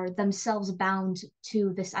are themselves bound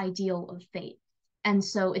to this ideal of fate. And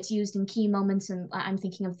so it's used in key moments, and I'm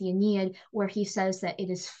thinking of the Aeneid, where he says that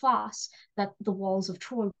it is Phos, that the walls of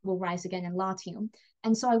Troy will rise again in Latium.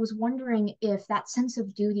 And so I was wondering if that sense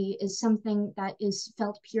of duty is something that is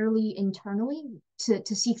felt purely internally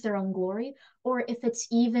to seek their own glory, or if it's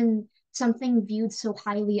even something viewed so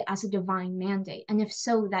highly as a divine mandate. And if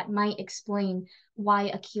so, that might explain why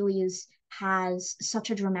Achilles has such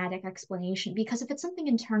a dramatic explanation. Because if it's something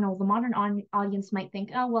internal, the modern audience might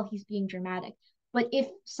think, oh, well, he's being dramatic. But if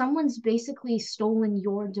someone's basically stolen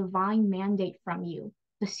your divine mandate from you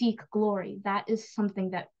to seek glory, that is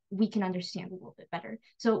something that we can understand a little bit better.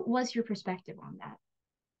 So what's your perspective on that?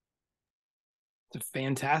 It's a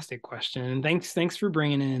fantastic question, and thanks for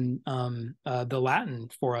bringing in the Latin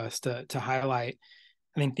for us to highlight,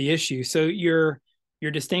 I think, the issue. So your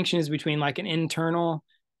distinction is between like an internal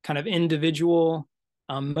kind of individual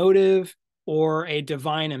motive or a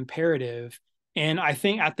divine imperative, and I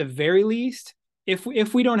think at the very least, if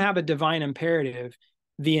we don't have a divine imperative,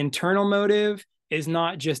 the internal motive is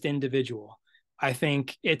not just individual. I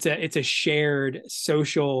think it's a shared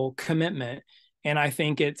social commitment. And I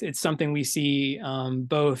think it's something we see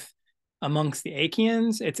both amongst the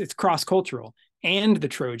Achaeans, it's cross-cultural, and the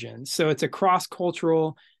Trojans. So it's a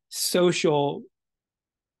cross-cultural, socially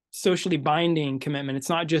binding commitment. It's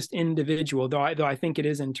not just individual, though I think it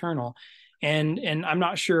is internal. And I'm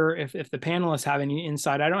not sure if the panelists have any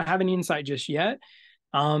insight. I don't have any insight just yet,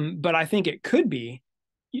 but I think it could be.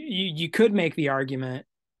 You could make the argument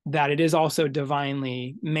that it is also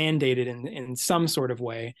divinely mandated in some sort of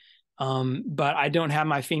way. But I don't have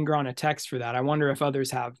my finger on a text for that. I wonder if others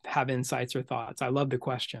have insights or thoughts. I love the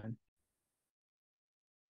question.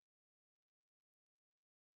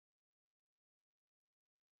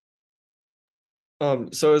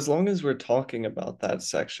 So as long as we're talking about that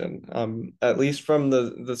section, at least from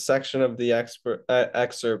the section of the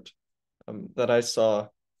excerpt that I saw,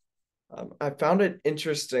 I found it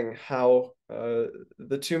interesting how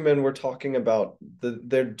the two men were talking about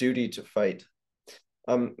their duty to fight.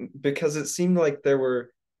 Because it seemed like there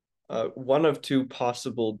were one of two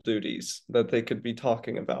possible duties that they could be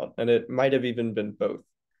talking about, and it might have even been both.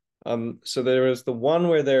 So there was the one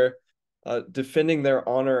where they're defending their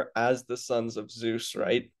honor as the sons of Zeus,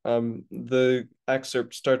 right? The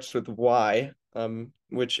excerpt starts with why,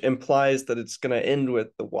 which implies that it's going to end with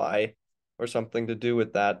the why or something to do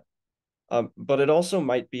with that. But it also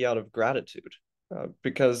might be out of gratitude,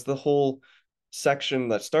 because the whole section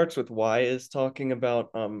that starts with why is talking about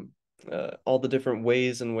all the different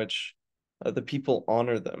ways in which the people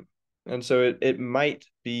honor them. And so it might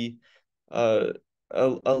be a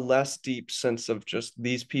less deep sense of just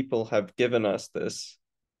these people have given us this,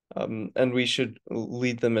 and we should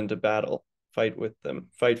lead them into battle, fight with them,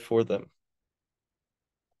 fight for them.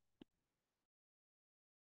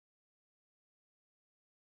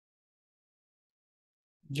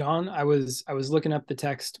 John, I was looking up the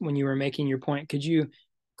text when you were making your point. Could you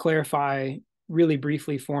clarify really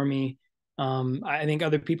briefly for me? I think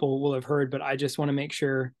other people will have heard, but I just want to make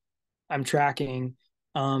sure I'm tracking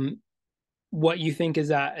what you think is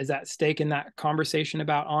at stake in that conversation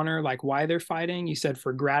about honor, like why they're fighting. You said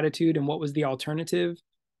for gratitude, and what was the alternative?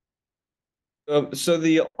 So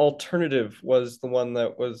the alternative was the one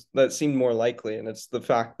that seemed more likely, and it's the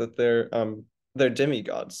fact that they're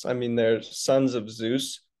demigods. I mean, they're sons of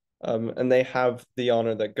Zeus, and they have the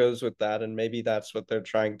honor that goes with that, and maybe that's what they're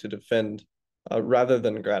trying to defend, rather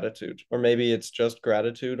than gratitude, or maybe it's just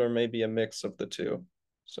gratitude, or maybe a mix of the two.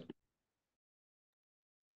 So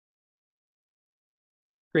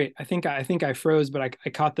great. I think I froze, but I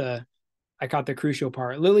caught the crucial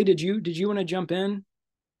part. Lily, did you want to jump in?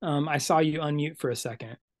 I saw you unmute for a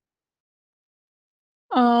second.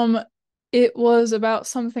 It was about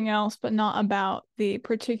something else, but not about the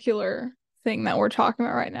particular thing that we're talking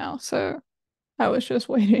about right now. So I was just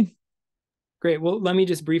waiting. Great. Well, let me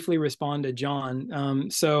just briefly respond to John.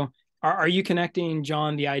 So are you connecting,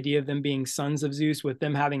 John, the idea of them being sons of Zeus with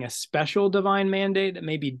them having a special divine mandate that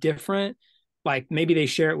may be different? Like maybe they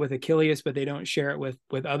share it with Achilles, but they don't share it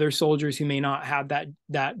with other soldiers who may not have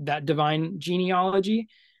that divine genealogy?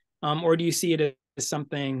 Or do you see it as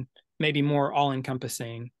something maybe more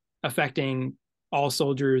all-encompassing, affecting all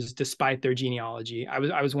soldiers despite their genealogy. I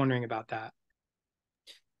was wondering about that.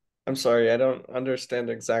 I'm sorry, I don't understand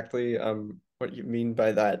exactly what you mean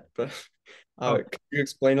by that, but could you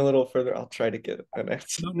explain a little further? I'll try to get an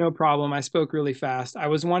answer. No problem. I spoke really fast. I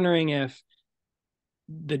was wondering if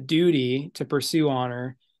the duty to pursue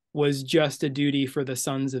honor was just a duty for the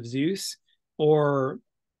sons of Zeus, or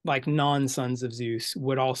like non-sons of Zeus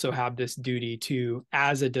would also have this duty to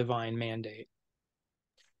as a divine mandate.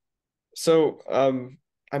 So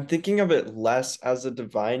I'm thinking of it less as a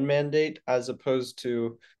divine mandate as opposed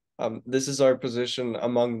to this is our position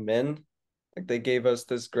among men. Like they gave us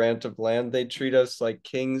this grant of land. They treat us like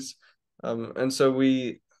kings. And so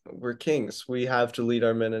we're kings. We have to lead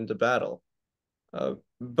our men into battle.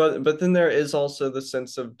 But then there is also the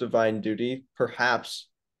sense of divine duty, perhaps.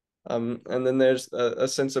 And then there's a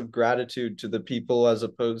sense of gratitude to the people as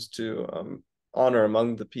opposed to honor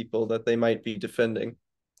among the people that they might be defending.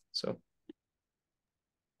 So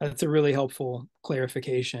that's a really helpful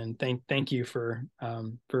clarification. Thank you for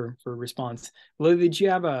response. Lily, did you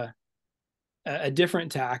have a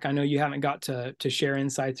different tack? I know you haven't got to share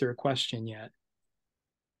insights or a question yet.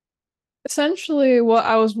 Essentially, what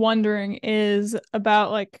I was wondering is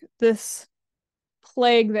about like this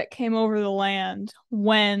plague that came over the land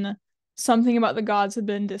when something about the gods had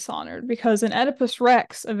been dishonored. Because in Oedipus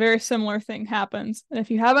Rex, a very similar thing happens. And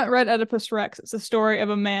if you haven't read Oedipus Rex, it's a story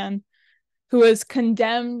of a man who is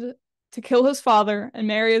condemned to kill his father and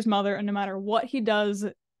marry his mother, and no matter what he does,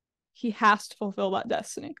 he has to fulfill that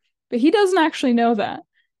destiny. But he doesn't actually know that.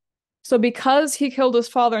 So because he killed his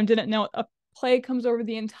father and didn't know it, a plague comes over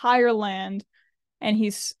the entire land, and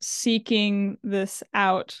he's seeking this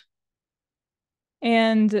out.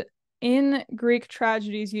 And in Greek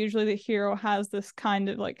tragedies, usually the hero has this kind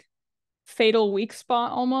of like fatal weak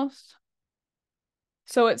spot almost.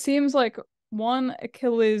 So it seems like one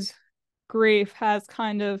Achilles' grief has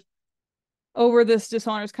kind of, over this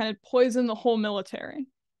dishonor, has kind of poisoned the whole military.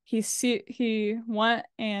 He went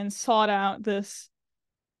and sought out this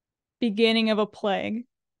beginning of a plague,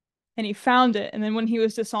 and he found it. And then when he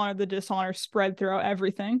was dishonored, the dishonor spread throughout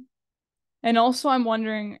everything. And also I'm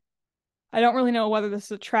wondering, I don't really know whether this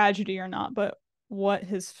is a tragedy or not, but what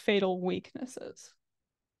his fatal weakness is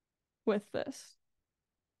with this.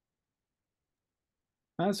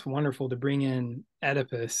 That's wonderful to bring in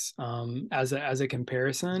Oedipus as a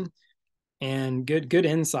comparison, and good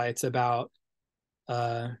insights about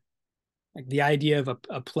like the idea of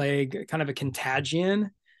a plague, kind of a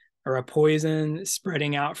contagion or a poison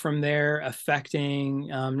spreading out from there, affecting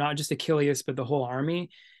not just Achilles but the whole army.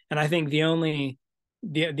 And I think the only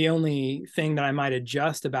thing that I might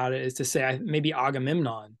adjust about it is to say maybe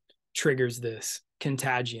Agamemnon triggers this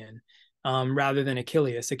contagion rather than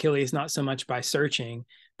Achilles. Achilles not so much by searching,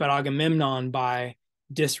 but Agamemnon by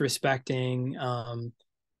disrespecting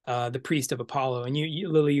the priest of Apollo. And you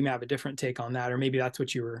Lily, you may have a different take on that, or maybe that's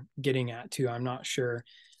what you were getting at too. I'm not sure.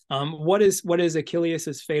 What is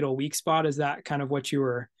Achilles' fatal weak spot? Is that kind of what you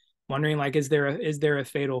were wondering? Like, is there a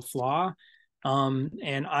fatal flaw?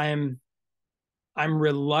 And I'm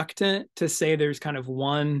reluctant to say there's kind of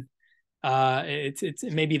one. It's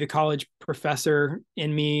maybe the college professor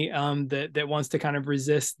in me that wants to kind of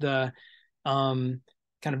resist the kind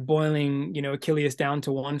of boiling, Achilles down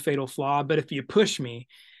to one fatal flaw. But if you push me,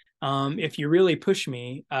 if you really push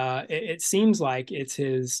me, it seems like it's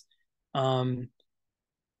his,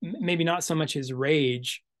 maybe not so much his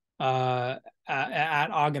rage at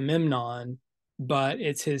Agamemnon, but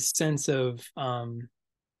it's his sense of, I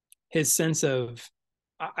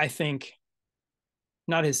think,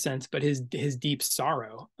 not his sense, but his deep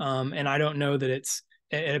sorrow. And I don't know that it's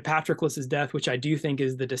at Patroclus's death, which I do think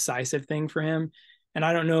is the decisive thing for him. And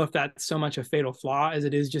I don't know if that's so much a fatal flaw as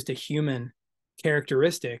it is just a human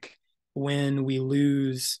characteristic when we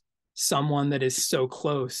lose someone that is so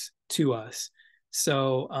close to us.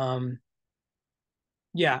 So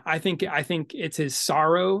yeah, I think it's his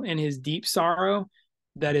sorrow and his deep sorrow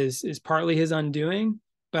that is partly his undoing.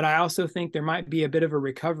 But I also think there might be a bit of a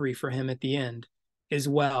recovery for him at the end as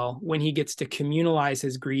well, when he gets to communalize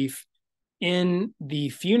his grief in the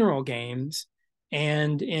funeral games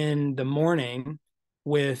and in the mourning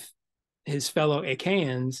with his fellow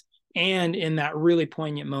Achaeans, and in that really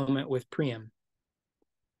poignant moment with Priam.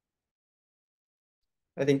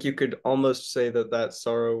 I think you could almost say that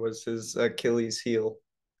sorrow was his Achilles heel.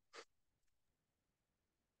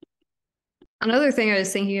 Another thing I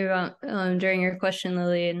was thinking about during your question,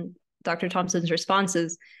 Lily, and Dr. Thompson's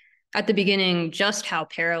responses at the beginning, just how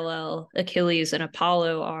parallel Achilles and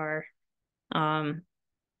Apollo are.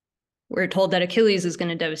 We're told that Achilles is going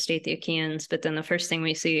to devastate the Achaeans, but then the first thing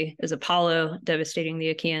we see is Apollo devastating the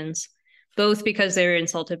Achaeans. both because they were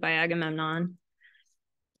insulted by Agamemnon.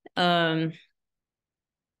 And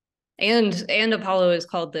Apollo is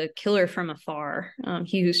called the killer from afar,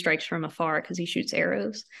 he who strikes from afar, because he shoots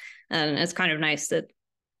arrows. And it's kind of nice that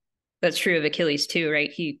that's true of Achilles too,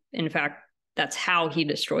 right? He, in fact, that's how he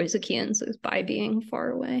destroys the Achaeans, is by being far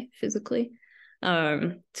away physically.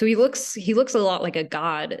 So he looks a lot like a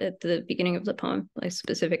god at the beginning of the poem, like a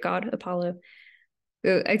specific god, Apollo.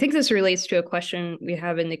 I think this relates to a question we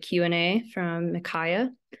have in the Q&A from Micaiah.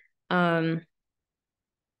 I'll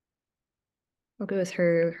go with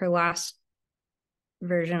her last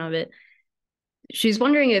version of it. She's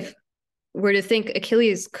wondering if we're to think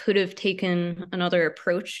Achilles could have taken another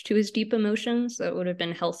approach to his deep emotions that would have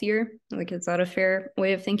been healthier. Like, is that a fair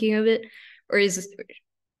way of thinking of it? Or is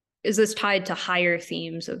this tied to higher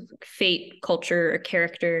themes of fate, culture, or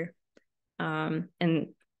character? And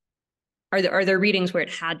are there readings where it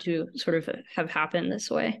had to sort of have happened this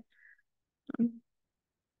way? It's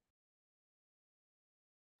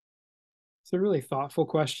a really thoughtful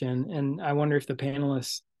question, and I wonder if the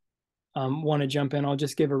panelists want to jump in. I'll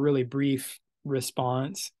just give a really brief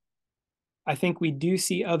response. I think we do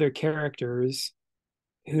see other characters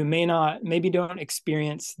who maybe don't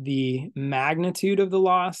experience the magnitude of the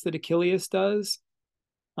loss that Achilles does,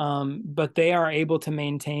 but they are able to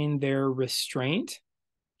maintain their restraint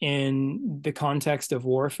in the context of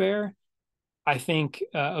warfare. I think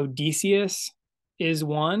Odysseus is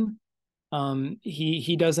one.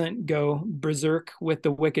 He doesn't go berserk with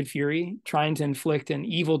the wicked fury, trying to inflict an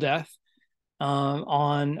evil death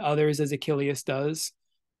on others as Achilles does.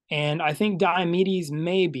 And I think Diomedes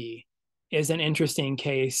maybe is an interesting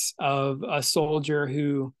case of a soldier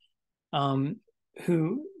who,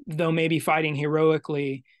 though maybe fighting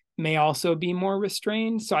heroically, may also be more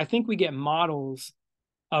restrained. So I think we get models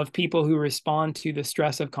of people who respond to the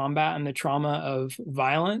stress of combat and the trauma of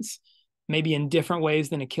violence, maybe in different ways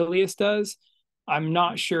than Achilles does. I'm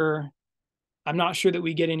not sure that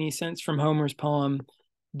we get any sense from Homer's poem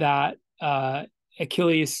that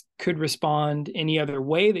Achilles could respond any other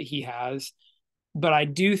way that he has. But I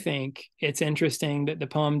do think it's interesting that the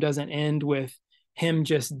poem doesn't end with him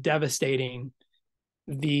just devastating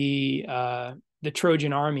the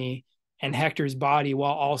Trojan army and Hector's body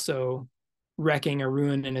while also wrecking a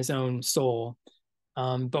ruin in his own soul.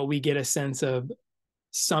 But we get a sense of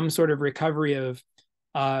some sort of recovery of,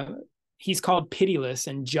 he's called pitiless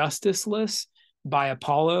and justiceless by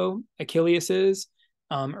Apollo, Achilles is,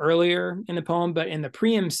 earlier in the poem. But in the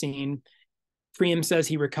Priam scene, Priam says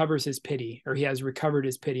he recovers his pity, or he has recovered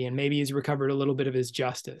his pity, and maybe he's recovered a little bit of his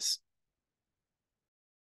justice.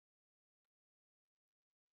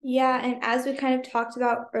 Yeah, and as we kind of talked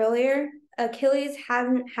about earlier, Achilles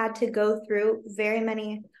hasn't had to go through very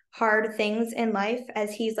many hard things in life,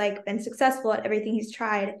 as he's like been successful at everything he's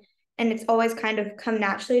tried, and it's always kind of come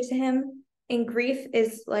naturally to him. And grief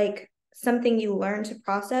is like something you learn to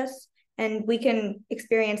process, and we can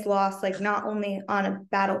experience loss like not only on a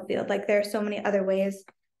battlefield, like there are so many other ways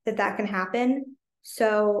that can happen.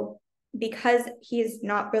 So because he's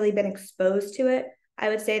not really been exposed to it, I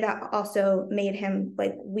would say that also made him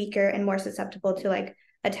like weaker and more susceptible to like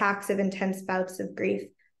attacks of intense bouts of grief.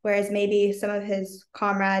 Whereas maybe some of his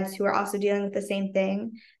comrades who are also dealing with the same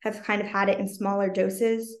thing have kind of had it in smaller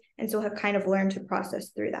doses, and so have kind of learned to process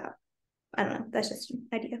through that. I don't know. That's just an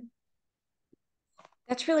idea.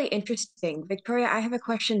 That's really interesting. Victoria, I have a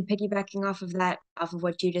question piggybacking off of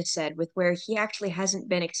what you just said, with where he actually hasn't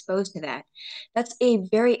been exposed to that. That's a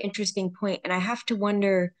very interesting point. And I have to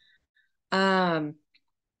wonder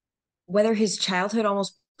whether his childhood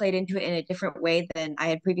almost played into it in a different way than I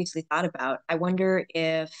had previously thought about. I wonder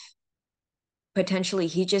if potentially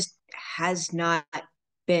he just has not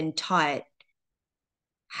been taught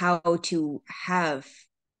how to have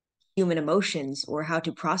human emotions or how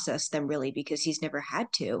to process them, really, because he's never had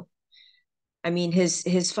to. I mean,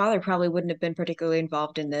 his father probably wouldn't have been particularly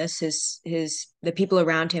involved in this. The people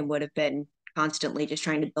around him would have been constantly just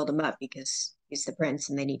trying to build him up because he's the prince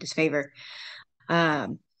and they need his favor.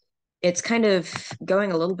 It's kind of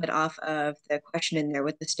going a little bit off of the question in there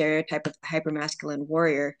with the stereotype of the hypermasculine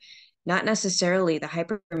warrior, not necessarily the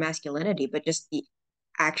hypermasculinity, but just the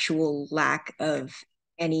actual lack of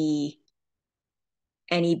any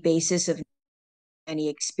basis of any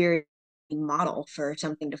experience model for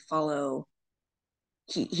something to follow.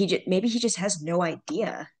 Maybe he just has no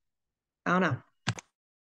idea. I don't know.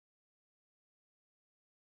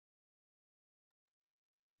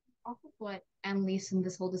 Off of what Annalise in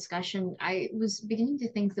this whole discussion, I was beginning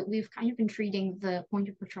to think that we've kind of been treating the point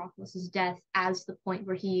of Patroclus' death as the point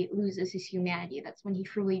where he loses his humanity. That's when he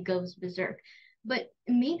truly goes berserk. But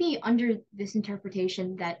maybe under this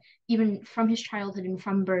interpretation that even from his childhood and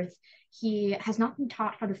from birth, he has not been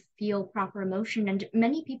taught how to feel proper emotion. And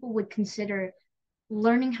many people would consider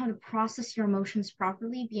learning how to process your emotions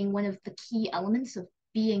properly being one of the key elements of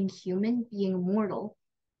being human, being mortal.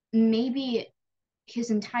 Maybe his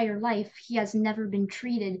entire life he has never been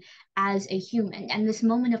treated as a human, and this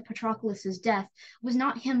moment of Patroclus's death was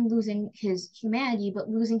not him losing his humanity but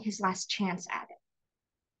losing his last chance at it.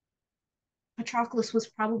 Patroclus was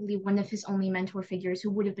probably one of his only mentor figures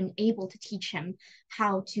who would have been able to teach him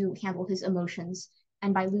how to handle his emotions.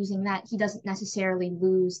 And by losing that, he doesn't necessarily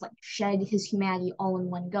lose, like shed his humanity all in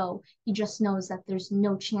one go. He just knows that there's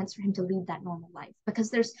no chance for him to lead that normal life. Because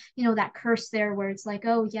there's, that curse there where it's like,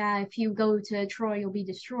 oh yeah, if you go to Troy, you'll be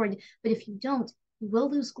destroyed. But if you don't, you will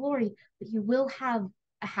lose glory, but you will have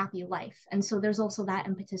a happy life. And so there's also that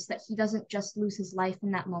impetus that he doesn't just lose his life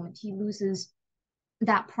in that moment. He loses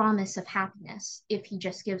that promise of happiness if he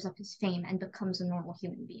just gives up his fame and becomes a normal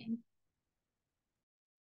human being.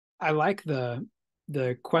 I like the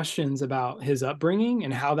questions about his upbringing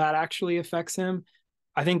and how that actually affects him.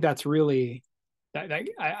 I think that's really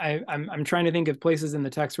I'm trying to think of places in the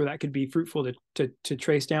text where that could be fruitful to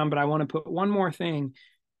trace down, but I want to put one more thing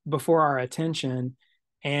before our attention.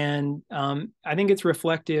 And I think it's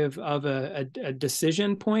reflective of a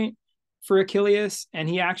decision point for Achilles, and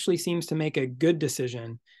he actually seems to make a good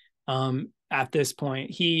decision at this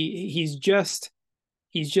point. He's just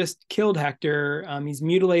killed Hector. He's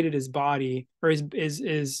mutilated his body, or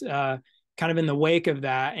is kind of in the wake of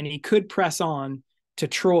that, and he could press on to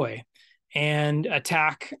Troy and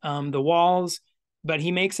attack the walls, but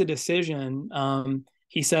he makes a decision.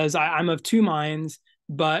 He says, I'm of two minds,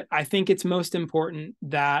 but I think it's most important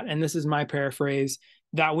that, and this is my paraphrase,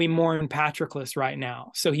 that we mourn Patroclus right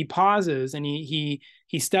now. So he pauses and he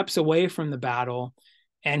steps away from the battle,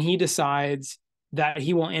 and he decides that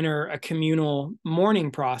he will enter a communal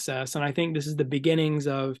mourning process. And I think this is the beginnings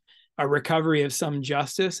of a recovery of some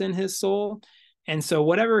justice in his soul. And so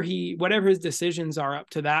whatever his decisions are up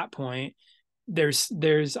to that point, there's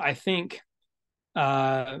I think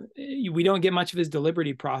we don't get much of his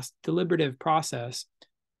deliberative process,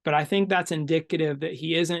 but I think that's indicative that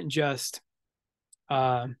he isn't just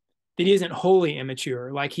that he isn't wholly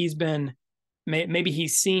immature. Like maybe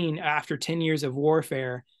he's seen after 10 years of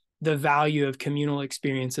warfare the value of communal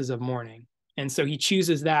experiences of mourning. And so he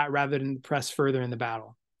chooses that rather than press further in the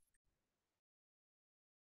battle.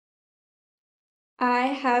 I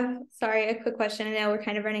have, a quick question. I know we're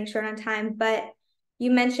kind of running short on time, but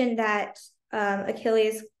you mentioned that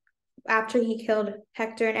Achilles, after he killed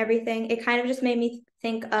Hector and everything, it kind of just made me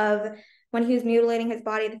think of when he was mutilating his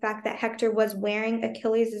body, the fact that Hector was wearing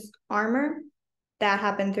Achilles' armor. That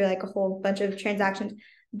happened through like a whole bunch of transactions.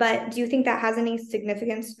 But do you think that has any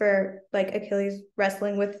significance for like Achilles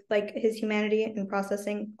wrestling with like his humanity and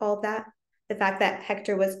processing all of that? The fact that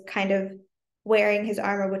Hector was kind of wearing his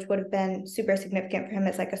armor, which would have been super significant for him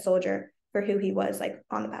as like a soldier for who he was like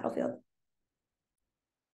on the battlefield.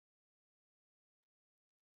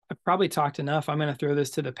 I've probably talked enough. I'm going to throw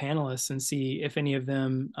this to the panelists and see if any of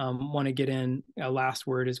them want to get in a last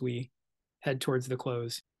word as we head towards the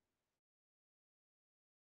close.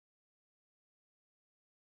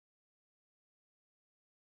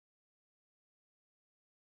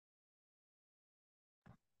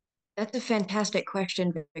 That's a fantastic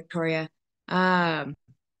question, Victoria.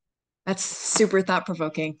 That's super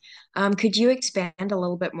thought-provoking. Could you expand a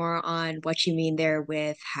little bit more on what you mean there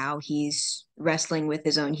with how he's wrestling with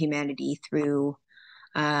his own humanity through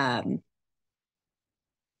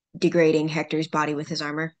degrading Hector's body with his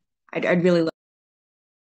armor? I'd really love.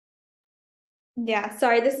 Yeah,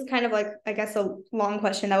 sorry, this is kind of like, I guess, a long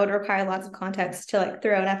question that would require lots of context to like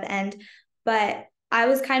throw in at the end. But I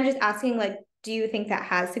was kind of just asking, like, do you think that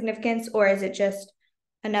has significance, or is it just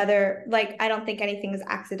another, like, I don't think anything is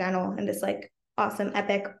accidental in this like awesome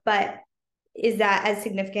epic, but is that as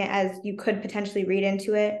significant as you could potentially read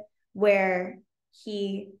into it, where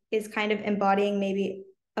he is kind of embodying maybe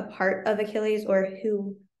a part of Achilles or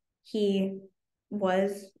who he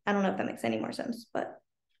was? I don't know if that makes any more sense, but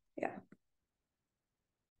yeah.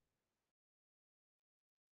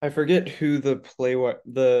 I forget who the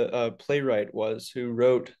playwright was who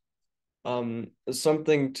wrote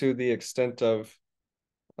something to the extent of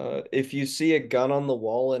if you see a gun on the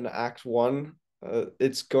wall in Act 1,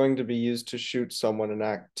 it's going to be used to shoot someone in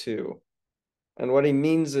Act 2. And what he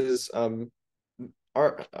means is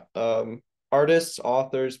artists,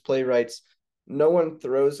 authors, playwrights, no one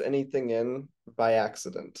throws anything in by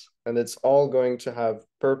accident, and it's all going to have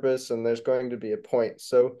purpose, and there's going to be a point.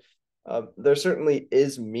 So there certainly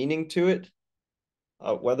is meaning to it.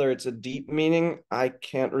 Whether it's a deep meaning, I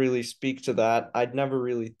can't really speak to that. I'd never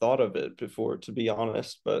really thought of it before, to be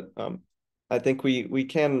honest, but I think we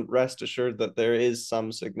can rest assured that there is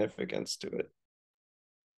some significance to it.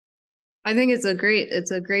 I think it's a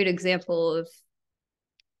great example of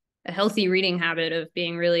a healthy reading habit of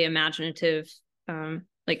being really imaginative.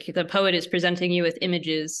 Like the poet is presenting you with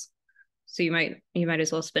images, so you might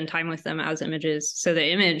as well spend time with them as images. So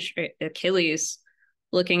the image, Achilles,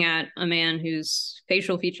 looking at a man whose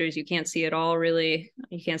facial features you can't see at all, really.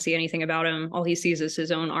 You can't see anything about him. All he sees is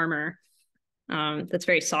his own armor. That's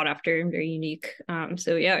very sought after and very unique.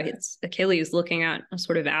 So yeah, it's Achilles looking at a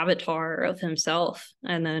sort of avatar of himself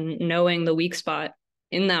and then knowing the weak spot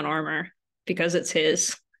in that armor because it's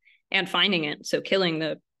his and finding it. So killing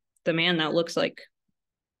the man that looks like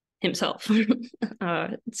himself.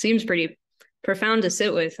 It seems pretty profound to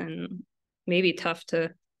sit with and maybe tough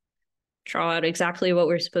to draw out exactly what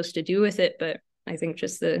we're supposed to do with it, but I think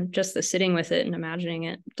just the sitting with it and imagining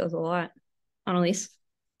it does a lot. Annalise?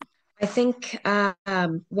 I think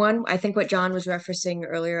I think what John was referencing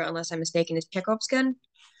earlier, unless I'm mistaken, is Chekhov's gun,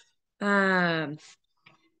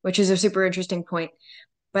 which is a super interesting point.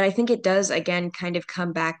 But I think it does again kind of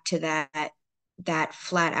come back to that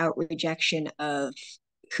flat out rejection of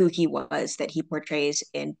who he was that he portrays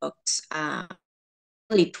in books,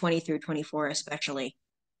 really 20 through 24 especially.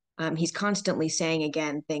 He's constantly saying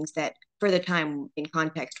again things that for the time in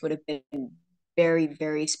context would have been very,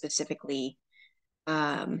 very specifically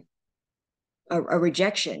a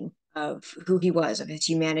rejection of who he was, of his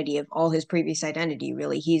humanity, of all his previous identity.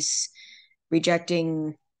 Really, he's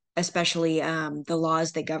rejecting especially the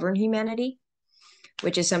laws that govern humanity,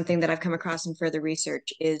 which is something that I've come across in further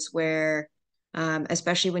research, is where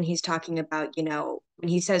especially when he's talking about, when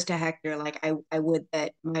he says to Hector, like, I would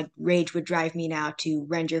that my rage would drive me now to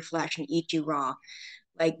rend your flesh and eat you raw.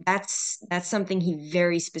 Like that's something he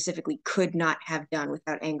very specifically could not have done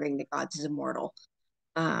without angering the gods as immortal.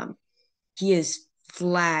 He is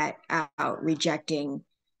flat out rejecting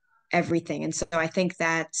everything. And so I think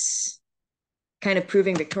that's kind of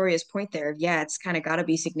proving Victoria's point there. Yeah, it's kind of got to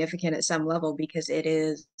be significant at some level because it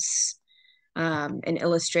is an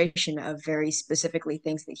illustration of very specifically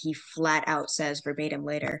things that he flat out says verbatim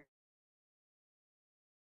later.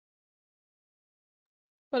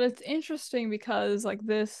 But it's interesting because like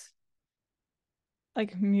this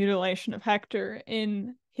like mutilation of Hector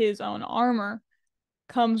in his own armor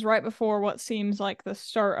comes right before what seems like the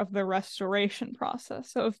start of the restoration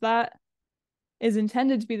process. So if that is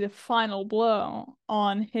intended to be the final blow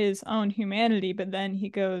on his own humanity, but then he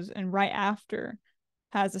goes and right after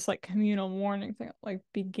has this like communal mourning thing, like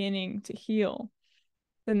beginning to heal,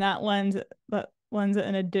 then that lends it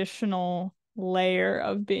an additional layer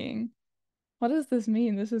of being, what does this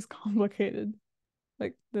mean? This is complicated.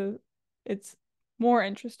 Like it's more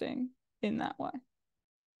interesting in that way.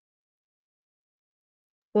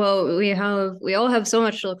 Well, we all have so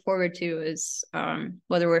much to look forward to as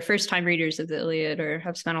whether we're first-time readers of the Iliad or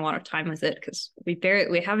have spent a lot of time with it, because we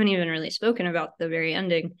haven't even really spoken about the very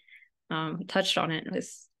ending. We touched on it with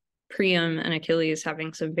Priam and Achilles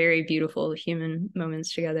having some very beautiful human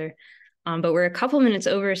moments together. But we're a couple minutes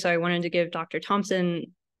over, so I wanted to give Dr.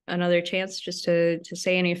 Thompson another chance just to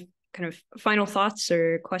say any kind of final thoughts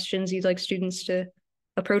or questions you'd like students to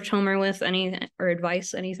approach Homer with, or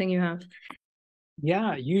advice, anything you have.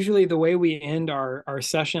 Yeah, usually the way we end our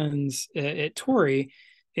sessions at Torrey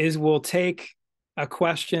is we'll take a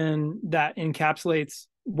question that encapsulates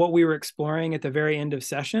what we were exploring at the very end of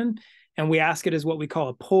session, and we ask it as what we call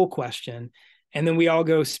a poll question. And then we all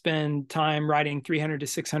go spend time writing 300 to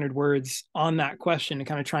 600 words on that question and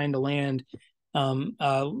kind of trying to land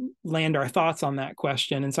our thoughts on that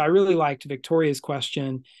question. And so I really liked Victoria's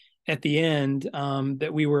question at the end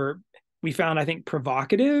that we found, I think,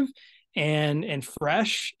 provocative and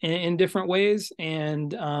fresh in different ways,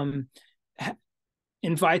 and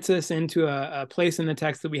invites us into a place in the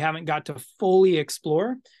text that we haven't got to fully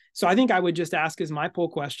explore. So I think I would just ask as my poll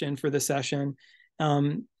question for the session,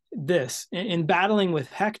 this: in battling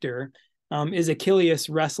with Hector, is Achilles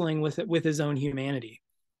wrestling with his own humanity?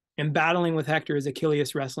 In battling with Hector, is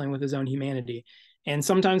Achilles wrestling with his own humanity? And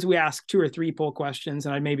sometimes we ask 2 or 3 poll questions,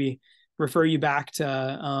 and I'd maybe refer you back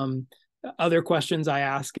to other questions I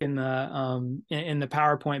ask in the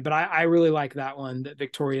PowerPoint, but I really like that one that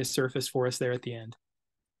Victoria surfaced for us there at the end.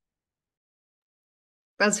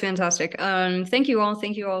 That's fantastic. Thank you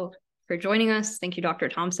all for joining us. Thank you, Dr.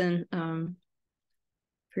 Thompson,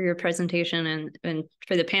 for your presentation, and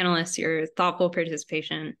for the panelists, your thoughtful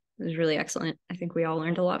participation. It was really excellent. I think we all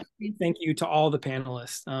learned a lot. Thank you to all the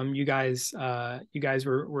panelists. You guys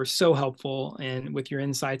were so helpful and with your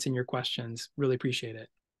insights and your questions. Really appreciate it.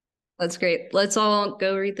 That's great. Let's all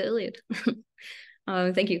go read the Iliad.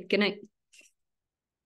 Thank you. Good night.